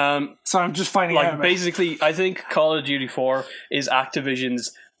 So I'm just finding out. Basically, I think Call of Duty 4 is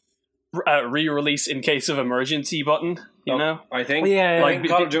Activision's re-release in case of emergency button. You know, I think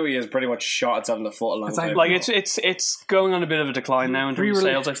Call of Duty has pretty much shot itself in the foot a long time. Like it's going on a bit of a decline now in terms of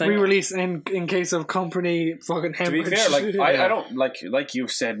sales. I think re-release in case of company fucking hemorrhage. To be fair, I don't like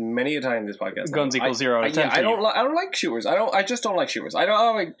you've said many a time in this podcast. Guns equals 0 out of 10. I don't like shooters. I just don't like shooters. I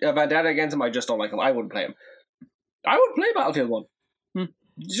don't have a vendetta against them. I just don't like them. I wouldn't play them. I would play Battlefield 1.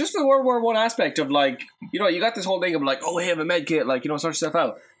 Just the World War 1 aspect of like, you got this whole thing of like, oh, hey, I have a med kit, like, sort stuff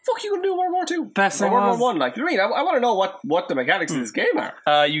out. Fuck, you gonna do World War 2? Best thing World War 1, like, you know what I mean? I want to know what the mechanics of this game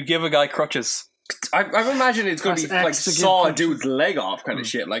are. You give a guy crutches. I imagine it's going to be like saw a dude's leg off kind of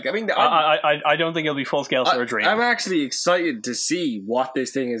shit. Like, I mean, I don't think it'll be full scale surgery. I'm actually excited to see what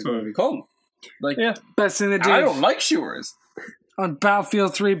this thing is going to become. Like, best thing they did. I don't like shooters. On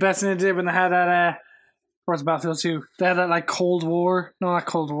Battlefield 3, best thing they did when they had that. Where's Battlefield 2? They had that like Cold War. No, not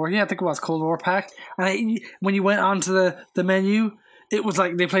Cold War. Yeah, I think it was Cold War pack. And when you went onto the menu, it was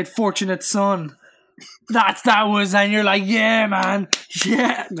like they played Fortunate Son. That was, and you're like, yeah, man,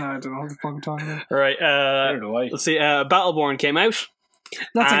 yeah. No, I don't know what the fuck I'm talking about. Right. Let's see. Battleborn came out.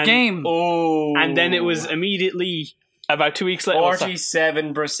 That's a game. Oh, and then it was immediately about 2 weeks later.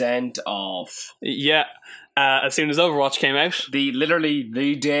 47% off. Yeah. As soon as Overwatch came out, literally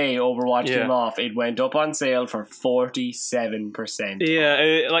the day Overwatch came off, it went up on sale for 47%.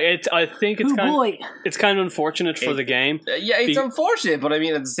 Yeah, I think it's kind of unfortunate for the game. It's unfortunate, but I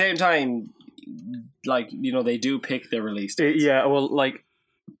mean at the same time, like they do pick their release dates. Yeah, well, like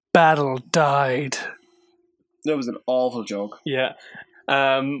Battle died. That was an awful joke. Yeah,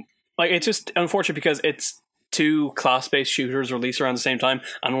 it's just unfortunate because it's 2 class-based shooters released around the same time,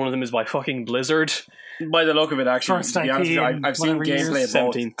 and one of them is by fucking Blizzard. By the look of it, actually, First to be honest, I've seen gameplay of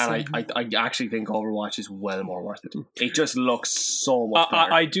both, 17. and I actually think Overwatch is well more worth it. It just looks so much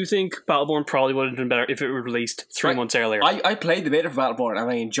better. I do think Battleborn probably would have been better if it were released 3 months earlier. I played the beta for Battleborn and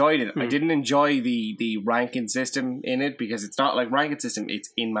I enjoyed it. I didn't enjoy the ranking system in it because it's not like ranking system;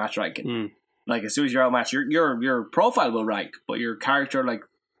 it's in match ranking. Like as soon as you're out match, your profile will rank, but your character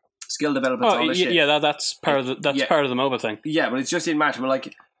skill development. All this shit. Yeah, that's part of the part of the MOBA thing. Yeah, but it's just in match. But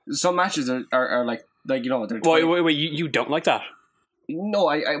like some matches are like you know. Wait, you don't like that? No,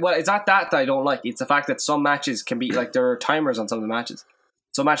 well, it's not that I don't like. It's the fact that some matches can be like there are timers on some of the matches.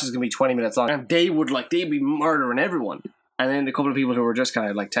 Some matches can be 20 minutes long, and they'd be murdering everyone. And then the couple of people who were just kind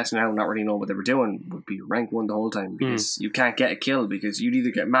of like testing out and not really knowing what they were doing would be rank 1 the whole time because you can't get a kill because you'd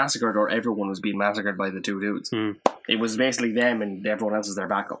either get massacred or everyone was being massacred by the two dudes. It was basically them and everyone else was their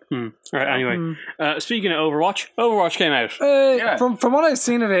backup. Right, anyway, speaking of Overwatch came out. From what I've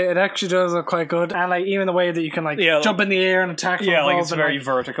seen of it, it actually does look quite good, and like even the way that you can jump in the air and attack. Yeah, like it's a very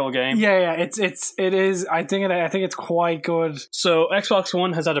vertical game. Yeah, it is. I think it's quite good. So Xbox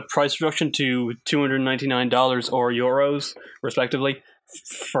One has had a price reduction to $299 or euros, respectively,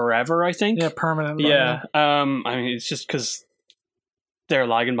 forever. I think. Yeah, permanently. Yeah. I mean, it's just because they're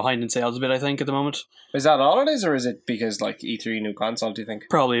lagging behind in sales a bit, I think, at the moment. Is that all it is, or is it because like E3 new console, do you think?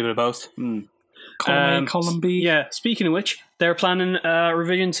 Probably a bit of both. Column B. Yeah, speaking of which, they're planning a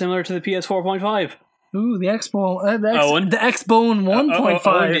revision similar to the PS4.5. Ooh, the Xbone. The Xbone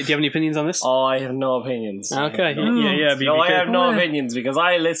 1.5. Do you have any opinions on this? Oh, I have no opinions. Okay, yeah. No, I have no opinions because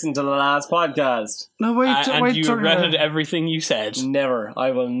I listened to the last podcast. No, wait, and you regretted everything you said. Never.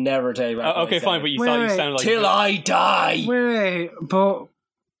 I will never take back. Okay, fine, but you thought you sounded like... Till I die! Wait, but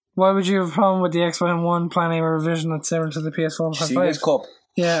why would you have a problem with the Xbox One planning a revision that's similar to the PS4.5? See this cup?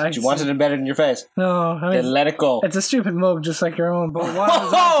 Yeah, do you want it embedded in your face? No, I mean, then let it go. It's a stupid mug, just like your own. But what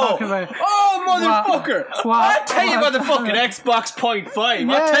was I talking about? Oh, motherfucker! I'll tell you about the fucking Xbox .5.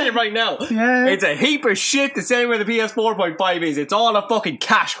 Yeah. I'll tell you right now. Yeah. It's a heap of shit the same way the PS4.5 is. It's all a fucking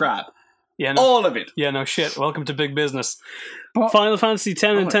cash grab. Yeah, no, all of it. Yeah, no shit. Welcome to big business. Final Fantasy X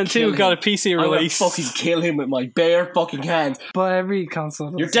and X-2 got a PC release. I'm gonna fucking kill him with my bare fucking hands. But every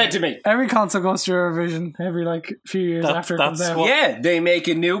console... You're dead to me. Every console goes through a revision every few years after it comes out. Yeah, they make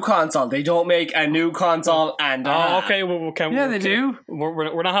a new console. They don't make a new console and... okay, they do.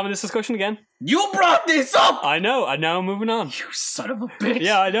 We're not having this discussion again. You brought this up! I know, and now I'm moving on. You son of a bitch.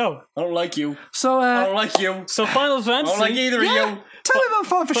 Yeah, I know. I don't like you. So, I don't like you. So Final Fantasy... I don't like either of you. Tell me about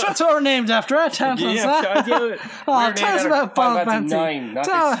Final Fantasy. That's what we're named after, Tantalus. Yeah, tell us about Final Fantasy 9, not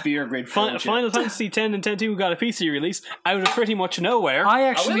the Sphere Grid Final Fantasy X and X-2 got a PC release out of pretty much nowhere.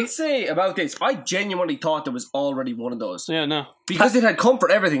 I will say about this, I genuinely thought there was already one of those. Yeah, no. Because it had come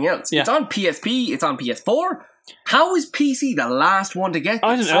for everything else. Yeah. It's on PSP, it's on PS4. How is PC the last one to get this?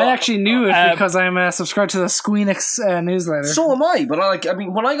 I don't know. I actually knew it because I'm subscribed to the Squeenix newsletter. So am I, but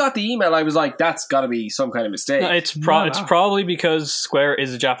when I got the email, I was like, that's got to be some kind of mistake. No, it's probably because Square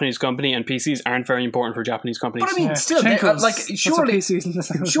is a Japanese company and PCs aren't very important for Japanese companies. But I mean, still,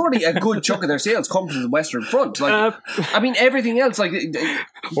 surely a good chunk of their sales come from the Western Front. Like, I mean, everything else, like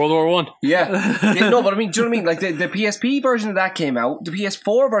World War One. Yeah, no, but I mean, do you know what I mean? Like the PSP version of that came out, the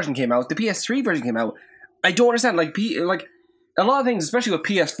PS4 version came out, the PS3 version came out. I don't understand, like a lot of things, especially with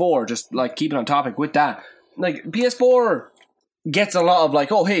PS4, just like keeping on topic with that, like PS4 gets a lot of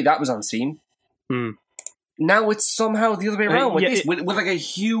like, oh hey, that was on Steam. Now it's somehow the other way around with like a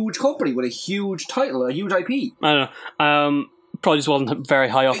huge company with a huge title, a huge IP. I don't know. Probably just wasn't very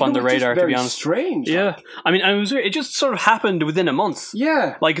high up on the radar, to be honest. Strange. Yeah, I mean, it was weird. It just sort of happened within a month.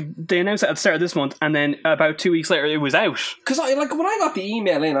 Yeah, like they announced it at the start of this month, and then about 2 weeks later, it was out. Because when I got the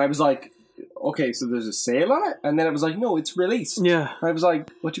email in, I was like, okay, so there's a sale on it? And then it was like, no, it's released. Yeah. I was like,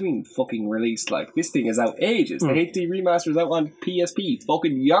 what do you mean fucking released? Like, this thing is out ages. The HD remaster is out on PSP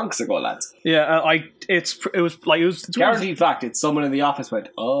fucking yonks ago, lads. Yeah, it's guaranteed fact, it's someone in the office went,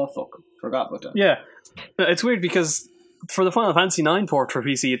 oh, fuck, forgot about that. Yeah. It's weird because for the Final Fantasy 9 port for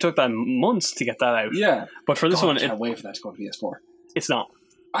PC, it took them months to get that out. Yeah. But for this one... I can't wait for that to go to PS4. It's not.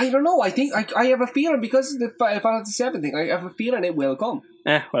 I don't know. I think I have a feeling because of the Final Fantasy 7 thing. I have a feeling it will come.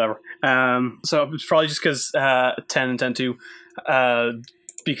 Whatever. So it's probably just because 10 and 10.2,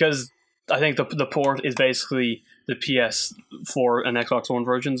 because I think the port is basically the PS4 and Xbox One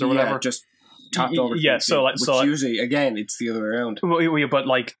versions or whatever. Yeah, just topped over. Yeah, usually again it's the other way around. But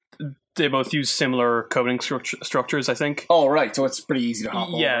like they both use similar coding structures, I think. Oh, right. So it's pretty easy to hop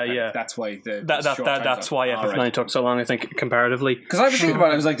over. Yeah. That's why that's why FF9 took so long, I think, comparatively. Because I was thinking about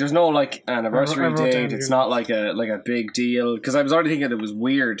it, I was like, there's no like anniversary date. It's not like a big deal. Because I was already thinking it was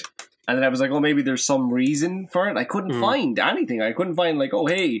weird, and then I was like, oh, maybe there's some reason for it. I couldn't find anything. I couldn't find like, oh,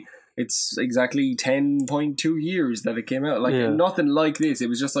 hey, it's exactly 10.2 years that it came out. Like nothing like this. It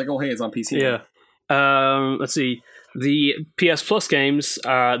was just like, oh, hey, it's on PC. Yeah. Let's see. The PS Plus games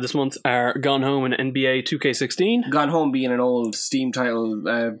this month are Gone Home and NBA 2K16. Gone Home being an old Steam title,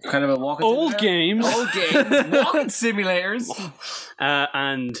 kind of a walking old games, walking simulators.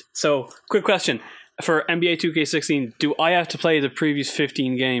 And so, quick question: for NBA 2K16, do I have to play the previous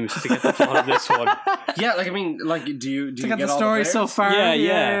 15 games to get the plot of this one? Yeah, like, I mean, like, do you to get get the all story the so players? far.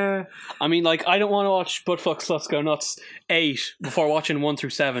 Yeah. I mean, like, I don't want to watch Buttfuck Sluts Go Nuts 8 before watching 1 through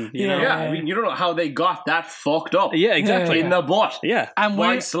 7, you know? Yeah, I mean, you don't know how they got that fucked up. Yeah, exactly. In the butt. Yeah. And Why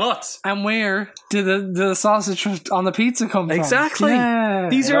where, sluts? and where did the sausage on the pizza come from? Exactly. Yeah.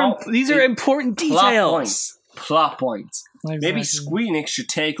 These are important details. Plot points. Exactly. Maybe Squeenix should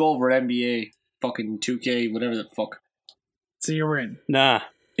take over NBA fucking 2K, whatever the fuck. So you're in. Nah.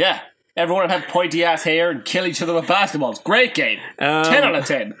 Yeah. Everyone would have pointy ass hair and kill each other with basketballs. Great game. 10 out of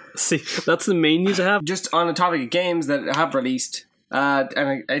 10. See, that's the main news I have. Just on the topic of games that have released,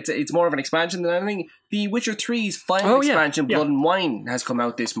 and it's more of an expansion than anything. The Witcher 3's final expansion, Blood and Wine, has come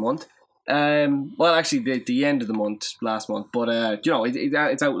out this month. Well, actually, the end of the month, last month, but it's out like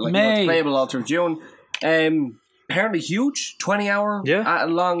it's playable all through June. Apparently huge, 20-hour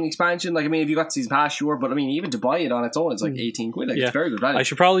long expansion. Like, I mean, if you got season pass, sure, but I mean, even to buy it on its own, it's like 18 quid. Like, it's very good value. I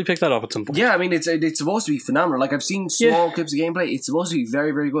should probably pick that up at some point. Yeah, I mean, it's supposed to be phenomenal. Like, I've seen small clips of gameplay. It's supposed to be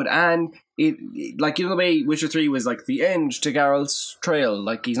very, very good. And it like, you know, the way Witcher 3 was like the end to Geralt's trail.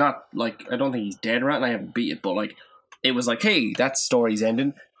 Like, he's not, like, I don't think he's dead or anything. I haven't beat it, but like, it was like, hey, that story's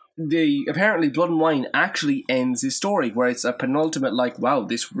ending. Apparently Blood and Wine actually ends his story, where it's a penultimate, like, wow,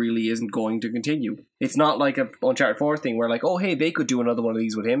 this really isn't going to continue. It's not like a Uncharted 4 thing where, like, oh, hey, they could do another one of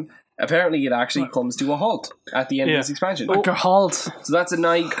these with him. Apparently it actually comes to a halt at the end of this expansion. Like a halt. So that's a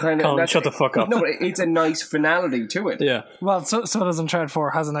nice kind of... shut the fuck up. No, but it's a nice finality to it. Yeah. Well, so does Uncharted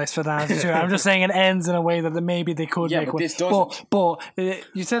 4 has a nice finality to it. I'm just saying it ends in a way that maybe they could make but one. this doesn't. But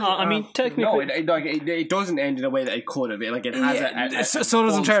you said... I mean, technically... No, it doesn't end in a way that it could have. Like, it has a so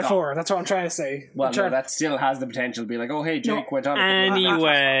does Uncharted stop. 4. That's what I'm trying to say. Well, no, that still has the potential to be like, oh, hey, Jake went on.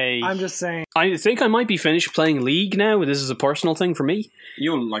 Anyway. I'm just saying. I think I might be finished playing League now. This is a personal thing for me.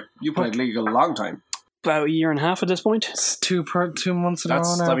 You played League a long time. About a year and a half at this point. It's 2 months in a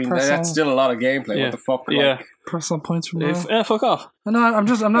row now. I mean, that's still a lot of gameplay. What the fuck? Yeah. Like, personal points from now. Fuck off. No, I'm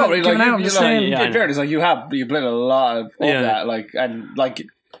not giving out. I'm just saying. In fairness, like, you played a lot of that, like, and like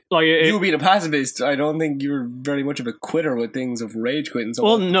you being a pacifist, I don't think you're very much of a quitter with things of rage quitting. So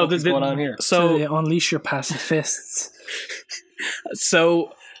what's going on here? So unleash your pacifists.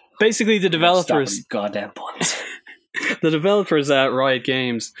 So basically, the developers, goddamn puns. The developers at Riot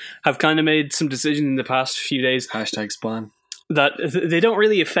Games have kind of made some decisions in the past few days. #spawn. That they don't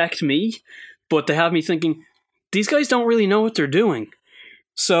really affect me, but they have me thinking, these guys don't really know what they're doing.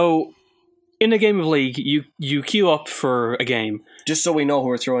 So, in a game of League, you queue up for a game. Just so we know who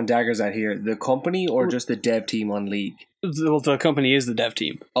we're throwing daggers at here, the company or just the dev team on League? Well, the company is the dev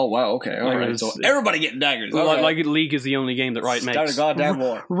team. Oh, wow, okay. All right. So everybody getting daggers. Okay. Like League is the only game that Riot makes. Start a goddamn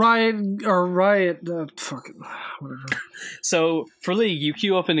war. Riot, fuck it, whatever. So, for League, you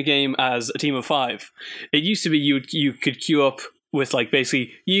queue up in a game as a team of 5. It used to be you could queue up with, like,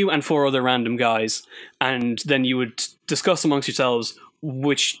 basically you and 4 other random guys, and then you would discuss amongst yourselves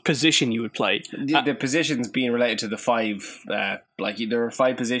which position you would play. The positions being related to the 5, like, there are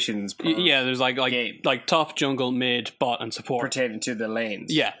 5 positions per there's game. like top, jungle, mid, bot, and support. Pertaining to the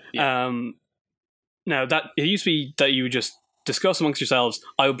lanes. Yeah. Now, that it used to be that you would just discuss amongst yourselves,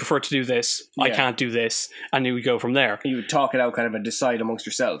 I would prefer to do this, I can't do this, and you would go from there. You would talk it out kind of and decide amongst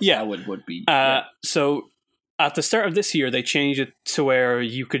yourselves. Yeah. That would be... So, at the start of this year, they changed it to where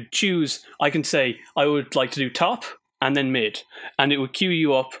you could choose, I can say, I would like to do top, and then mid, and it would queue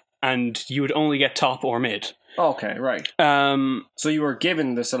you up, and you would only get top or mid. Okay, right. So you were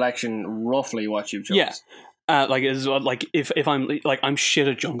given the selection roughly what you chose. Yeah. If I'm like, I'm shit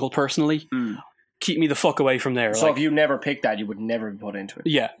at jungle personally, keep me the fuck away from there. So if you never picked that, you would never be put into it.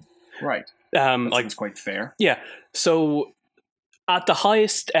 Yeah. Right. That seems quite fair. Yeah. So at the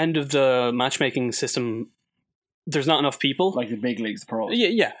highest end of the matchmaking system, there's not enough people. Like the big leagues, the pros.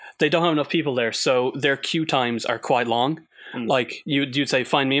 Yeah. They don't have enough people there, so their queue times are quite long. Like, you'd say,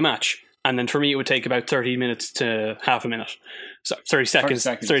 find me a match. And then for me, it would take about 30 minutes to half a minute. So 30 seconds.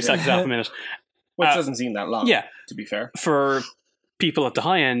 30 seconds, half a minute. Which doesn't seem that long, to be fair. For people at the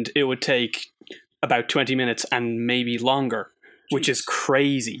high end, it would take about 20 minutes and maybe longer, which is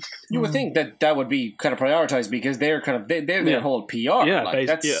crazy. You would think that would be kind of prioritized because they're kind of they're their whole PR. Yeah,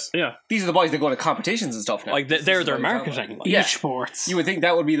 like, these are the boys that go to competitions and stuff now. Like they're their marketing. Like, sports. You would think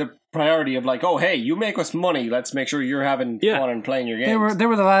that would be the priority of like, oh hey, you make us money. Let's make sure you're having fun and playing your games. They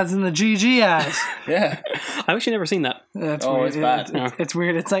were the lads in the GG ads. Yeah, I've actually never seen that. That's weird. It's bad. It's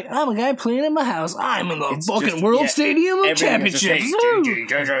weird. It's like, I'm a guy playing in my house. I'm in the fucking World Stadium of Championships.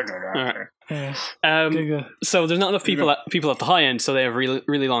 So there's not enough people at the high end, so they have really,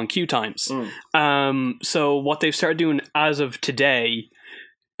 really long queue times. So what they've started doing as of today,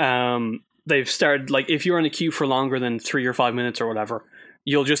 they've started, like, if you're in a queue for longer than 3 or 5 minutes or whatever,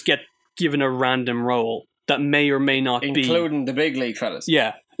 you'll just get given a random role that may or may not including the big league fellas.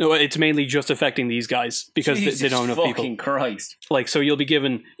 Yeah. No, it's mainly just affecting these guys because they don't have people. Fucking Christ. Like, so you'll be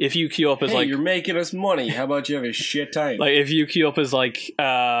given, if you queue up as you're making us money. How about you have a shit time? Like, if you queue up as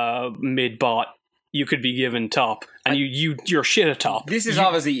mid-bot, you could be given top, and you're shit at top. This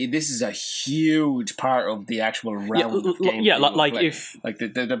is a huge part of the actual round of games. Yeah, like if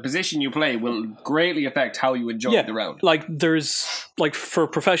the position you play will greatly affect how you enjoy the round. Like there's for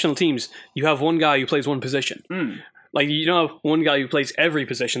professional teams, you have one guy who plays one position. Like, you don't have one guy who plays every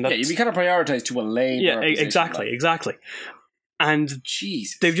position. You be kind of prioritized to a lane. Yeah, exactly. And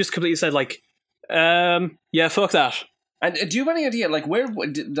jeez, they've just completely said fuck that. And do you have any idea,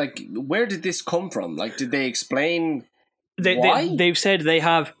 where did this come from? Like, did they explain why? They've said they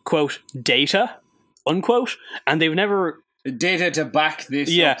have, quote, data, unquote, and they've never... Data to back this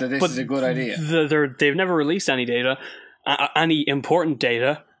up, that this is a good idea. They've never released any data, any important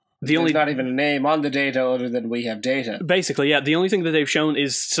data. There's not even a name on the data other than we have data. Basically, yeah. The only thing that they've shown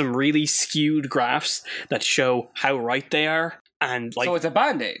is some really skewed graphs that show how right they are. And so it's a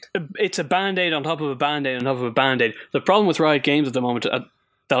Band-Aid? It's a Band-Aid on top of a Band-Aid on top of a Band-Aid. The problem with Riot Games at the moment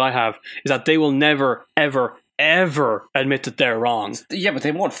that I have is that they will never, ever, ever admit that they're wrong. Yeah, but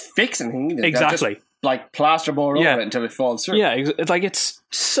they won't fix anything either. Exactly. Just, plasterboard over it until it falls through. Yeah, it's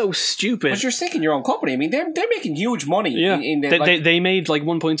so stupid. But you're sinking your own company. I mean, they're making huge money. Yeah. They made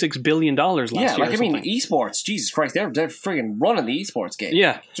 $1.6 billion last year. Yeah, esports, Jesus Christ, they're friggin' running the esports game.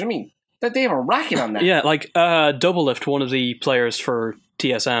 Yeah. Do you know what I mean? That they have a racket on that. Yeah, Doublelift, one of the players for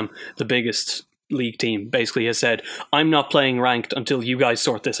TSM, the biggest league team, basically has said, I'm not playing ranked until you guys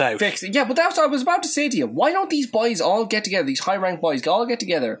sort this out. Fix it. Yeah, but that's what I was about to say to you. Why don't these boys all get together, these high-ranked boys all get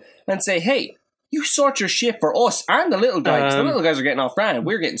together and say, hey, you sort your shit for us and the little guys. The little guys are getting off brand.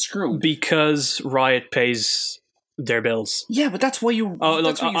 We're getting screwed. Because Riot pays their bills. Yeah, but that's why you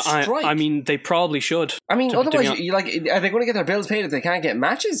strike. I mean, they probably should. I mean, otherwise, are they going to get their bills paid if they can't get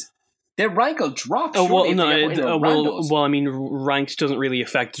matches? Their rank will drop. Ranked doesn't really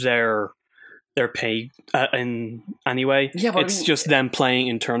affect their pay in any way. Yeah, but it's just them playing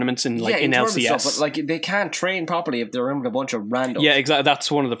in tournaments in LCS. Stuff, but they can't train properly if they're in with a bunch of randos. Yeah, exactly. That's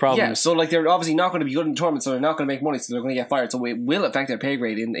one of the problems. Yeah, so they're obviously not going to be good in tournaments, so they're not going to make money, so they're going to get fired. So it will affect their pay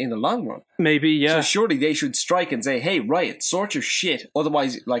grade in the long run. Maybe, yeah. So surely they should strike and say, "Hey, Riot, sort your shit.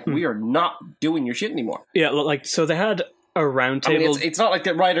 Otherwise, we are not doing your shit anymore." Yeah, so they had a roundtable. I mean, it's not like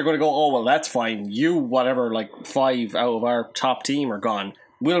that Riot are going to go, "Oh well, that's fine. You whatever, 5 out of our top team are gone.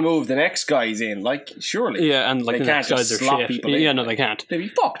 We'll move the next guys in." Surely. Yeah, and they the can't next guys just are slot shit. people in. Yeah, no, they can't. They'd be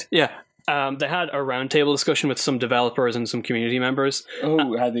fucked. Yeah. They had a roundtable discussion with some developers and some community members.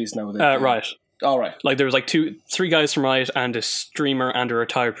 Who had these now? Riot. All right. There was 3 guys from Riot and a streamer and a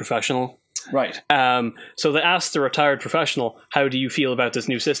retired professional. Right. So they asked the retired professional, how do you feel about this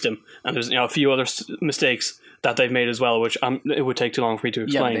new system? And there's a few other mistakes that they've made as well, which it would take too long for me to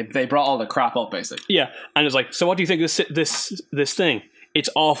explain. Yeah, they brought all the crap up, basically. Yeah, and it's so what do you think of this thing? It's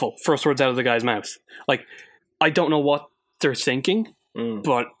awful. First words out of the guy's mouth. I don't know what they're thinking,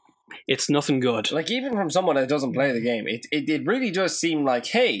 but it's nothing good. Even from someone that doesn't play the game, it really does seem like,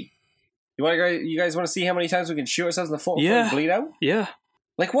 hey, you guys want to see how many times we can shoot ourselves in the foot before we bleed out? Yeah.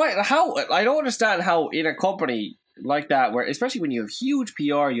 Why? How? I don't understand how in a company like that, where especially when you have huge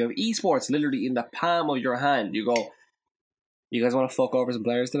PR, you have esports literally in the palm of your hand, you go, you guys want to fuck over some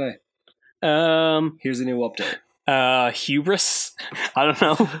players today? Here's a new update. Hubris? I don't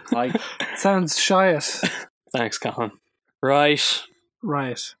know. Sounds shyest. Thanks, Colin. Right.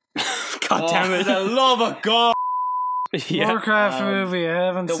 God damn it. For the love of God. Yeah. Warcraft movie, I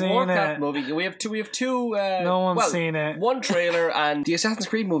haven't seen it. The Warcraft movie, we have two no one's seen it. One trailer, and the Assassin's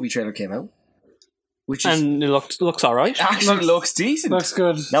Creed movie trailer came out. And it looks alright. Actually looks decent. Looks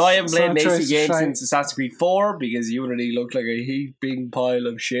good. Now I haven't played an AC game since Assassin's Creed 4 because Unity looked like a heaping pile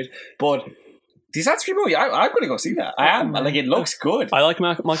of shit. But the Assassin's Creed movie, I'm going to go see that. I am. It looks good. I like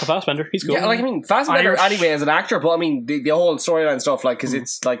Michael Fassbender. He's good. Yeah, Fassbender anyway as an actor, but the whole storyline stuff, because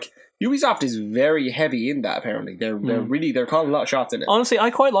it's Ubisoft is very heavy in that. Apparently, they're calling a lot of shots in it. Honestly,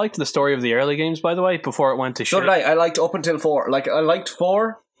 I quite liked the story of the early games. By the way, before it went to shit. So did I. I liked up until 4. I liked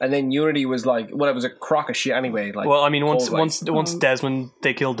 4, and then Unity was it was a crock of shit anyway. Once Desmond,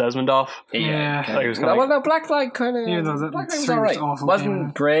 they killed Desmond off. Yeah. Black Flag kind of. Even though Black Flag was alright.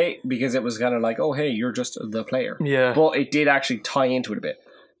 Wasn't great because it was kind of oh hey, you're just the player. Yeah. But it did actually tie into it a bit.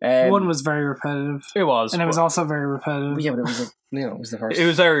 1 was very repetitive. It was, and it was also very repetitive. Yeah, but it was it was the first. It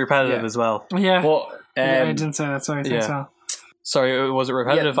was very repetitive as well. Yeah, but I didn't say that. Sorry, I think so. Sorry, was it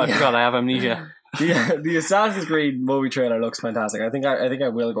repetitive? I forgot. I have amnesia. The Assassin's Creed movie trailer looks fantastic. I think I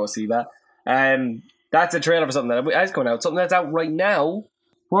will go see that. That's a trailer for something that's going out. Something that's out right now.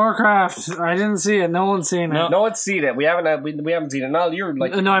 Warcraft. I didn't see it. No one's seen it. No one's seen it. We haven't seen it. Now you're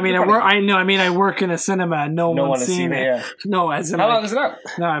like. No, I mean I work in a cinema. No one's seen it. Yeah. No, as in how long is it out?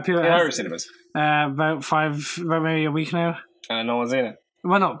 No, people in our cinemas. About maybe a week now. No one's seen it.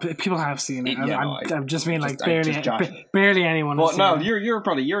 Well, no, people have seen it. I'm just being like barely anyone. But no, you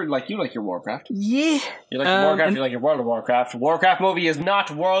like your Warcraft. Yeah, you like your Warcraft. You like your World of Warcraft. Warcraft movie is not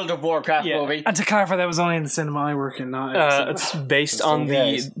World of Warcraft movie. And to clarify, that was only in the cinema I work in. Not it's based on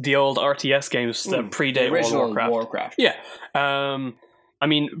the old RTS games that predate World of Warcraft. Yeah. I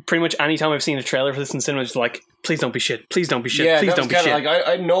mean, pretty much any time I've seen a trailer for this in cinema, it's like, please don't be shit. Please don't be shit. Yeah, please don't be shit. Like,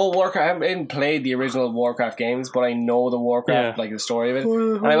 I know Warcraft. I haven't played the original Warcraft games, but I know the Warcraft, like the story of it.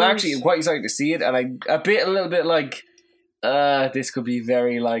 And I'm actually quite excited to see it. And I'm a little bit like, this could be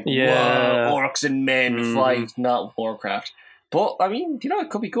very like, whoa, orcs and men fight, not Warcraft. But I mean, it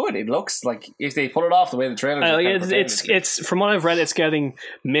could be good. It looks like if they pull it off the way the trailer. It's from what I've read, it's getting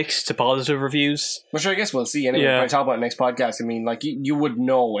mixed to positive reviews. Well, sure, I guess we'll see anyway. If I talk about it next podcast, I mean, like you would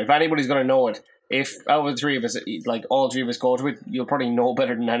know if anybody's going to know it. If out of the three of us, like all three of us go to it, you'll probably know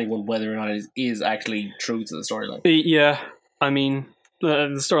better than anyone whether or not it is actually true to the storyline. Yeah, I mean.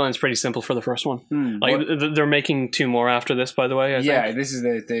 The storyline's pretty simple for the first one. They're making 2 more after this, by the way. I think. This is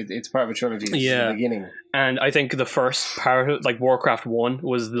it's part of a trilogy. This is the beginning. And I think the first part, like Warcraft 1,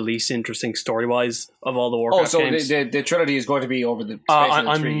 was the least interesting story-wise of all the Warcraft games. The trilogy is going to be over the space of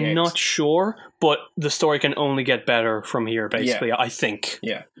the 3 games. I'm not sure, but the story can only get better from here, basically, I think.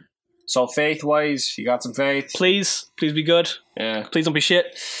 Yeah. So faith-wise, you got some faith? Please be good. Yeah. Please don't be shit.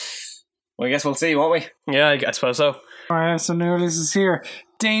 Well, I guess we'll see, won't we? Yeah, I suppose so. Alright, so new releases here.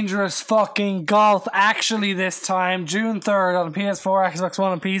 Dangerous fucking Golf, actually this time, June 3rd on PS4, Xbox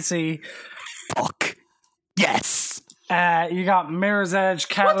One and PC. Fuck. Yes! You got Mirror's Edge,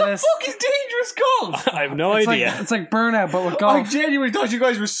 Catalyst. What the fuck is Dangerous Golf? I have no idea. It's like Burnout, but with golf. I genuinely thought you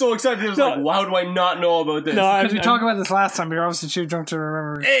guys were so excited. I was like, wow, do I not know about this? No, because we talked about this last time, but you're obviously too drunk to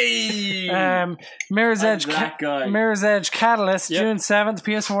remember. Hey! Mirror's Edge, Mirror's Edge, Catalyst, June 7th,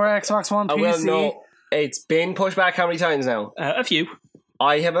 PS4, Xbox One, PC. Well, no. It's been pushed back how many times now? A few.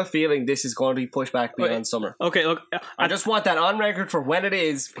 I have a feeling this is going to be pushed back beyond summer. Okay, look. I just want that on record for when it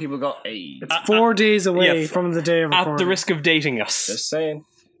is. People go, hey. It's 4 days away from the day of recording. At the risk of dating us. Just saying.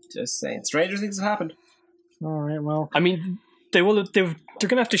 Stranger things have happened. Alright, well. I mean, they're going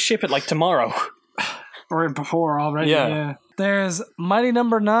to have to ship it like tomorrow. Or before already, yeah. There's Mighty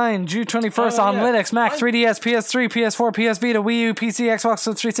Number 9, June 21st on Linux, Mac, 3DS, PS3, PS4, PS Vita, Wii U, PC, Xbox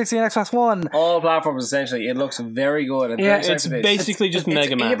 360, and Xbox One. All platforms, essentially. It looks very good. It's basically just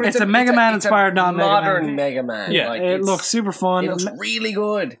Mega Man. It's a Mega Man inspired non-Mega Man. Modern Mega Man. Yeah. Like, it looks super fun. It looks really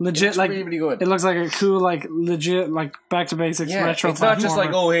good. Legit, really good. It looks like a cool, legit, back to basics retro. It's not just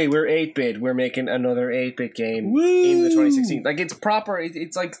like, oh, hey, we're 8-bit. We're making another 8-bit game in the 2016. Like, it's proper.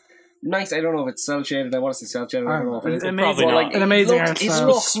 It's like... nice. I don't know if it's cel shaded. I want to say cel shaded. I don't know if it's amazing. Like an amazing art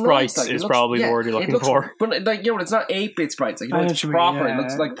style. Sprites is probably the word you're looking for. But like it's not 8-bit sprites. Like it's proper. It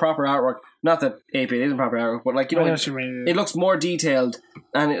looks like proper artwork. Not that 8-bit isn't proper artwork, but like it looks more detailed,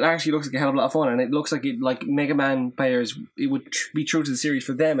 and it actually looks like a hell of a lot of fun. And it looks like Mega Man players, it would be true to the series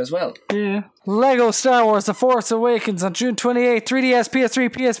for them as well. Yeah. Lego Star Wars: The Force Awakens on June 28th. 3DS, PS3,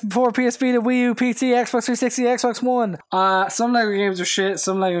 PS4, PS Vita, Wii U, PC, Xbox 360, Xbox One. Some Lego games are shit.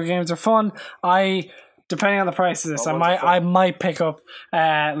 Some Lego games are fun. Depending on the price of this, I might pick up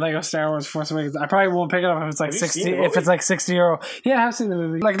Lego Star Wars Force Awakens. I probably won't pick it up if it's like €60. Yeah, I have seen the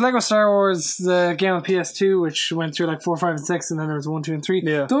movie. Like Lego Star Wars, the game on PS2, which went through like 4, 5, and 6, and then there was 1, 2, and 3.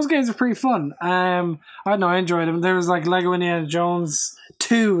 Yeah. Those games are pretty fun. I don't know, I enjoyed them. There was like Lego Indiana Jones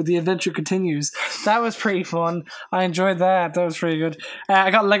 2, The Adventure Continues. That was pretty fun. I enjoyed that. That was pretty good.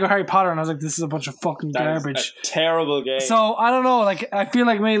 I got Lego Harry Potter, and I was like, this is a bunch of fucking garbage. A terrible game. So I don't know. Like I feel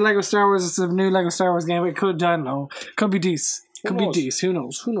like maybe Lego Star Wars is a new Lego Star Wars game. It could, I don't know. Could be decent.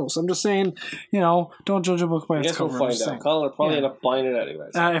 Who knows? I'm just saying, don't judge a book by its cover. We'll find out. Colin will probably end up buying it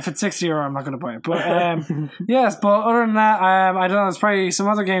anyways. If it's €60, I'm not going to buy it. But yes, but other than that, I don't know. There's probably some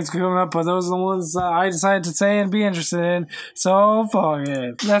other games coming up, but those are the ones I decided to say and be interested in. So fuck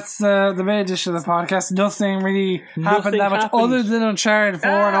it. That's the main edition of the podcast. Nothing really happened that much other than Uncharted 4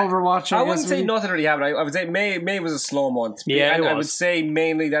 and Overwatching. I wouldn't say nothing really happened. I would say May was a slow month. Yeah, I would say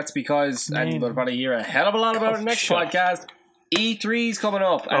mainly that's because, and we'll probably hear a hell of a lot about it next podcast. E3's coming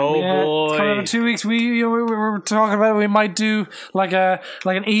up. And Oh, Yeah, boy. it's coming up in 2 weeks. We were talking about it. We might do like an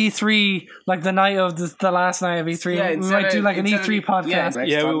E3, like the night of the last night of E3. Yeah, we instead might do of- like an instead of- E3 podcast. next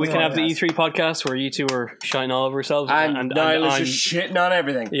Yeah, time we can have the podcast. E3 podcast where you two are shining all over yourselves. And Niall is I'm, just shitting on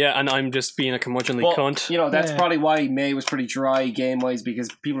everything. yeah, and I'm just being a curmudgeonly But, cunt. you know, that's Yeah. probably why May was pretty dry game-wise, because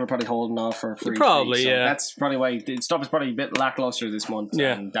people are probably holding off for free. Probably, yeah. That's probably why the stuff is probably a bit lackluster this month.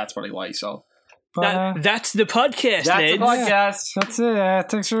 Yeah. And that's probably why, so. But, That's the podcast, That's the lads. podcast. that's it.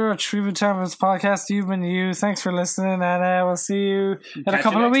 Thanks for Tribute Time for this podcast. You've been you. Thanks for listening, and we'll see you in a Catch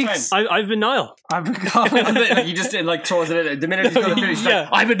couple you of next weeks. time. I've been Niall. I've been Colin. You just like throws it in. The minute he's going to finish, he's Yeah. like,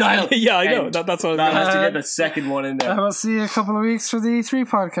 I'm a dial. Yeah, I know. And That's what I was That going has to Uh, get the second one in there. I will see you in a couple of weeks for the E3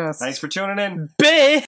 podcast. Thanks for tuning in. to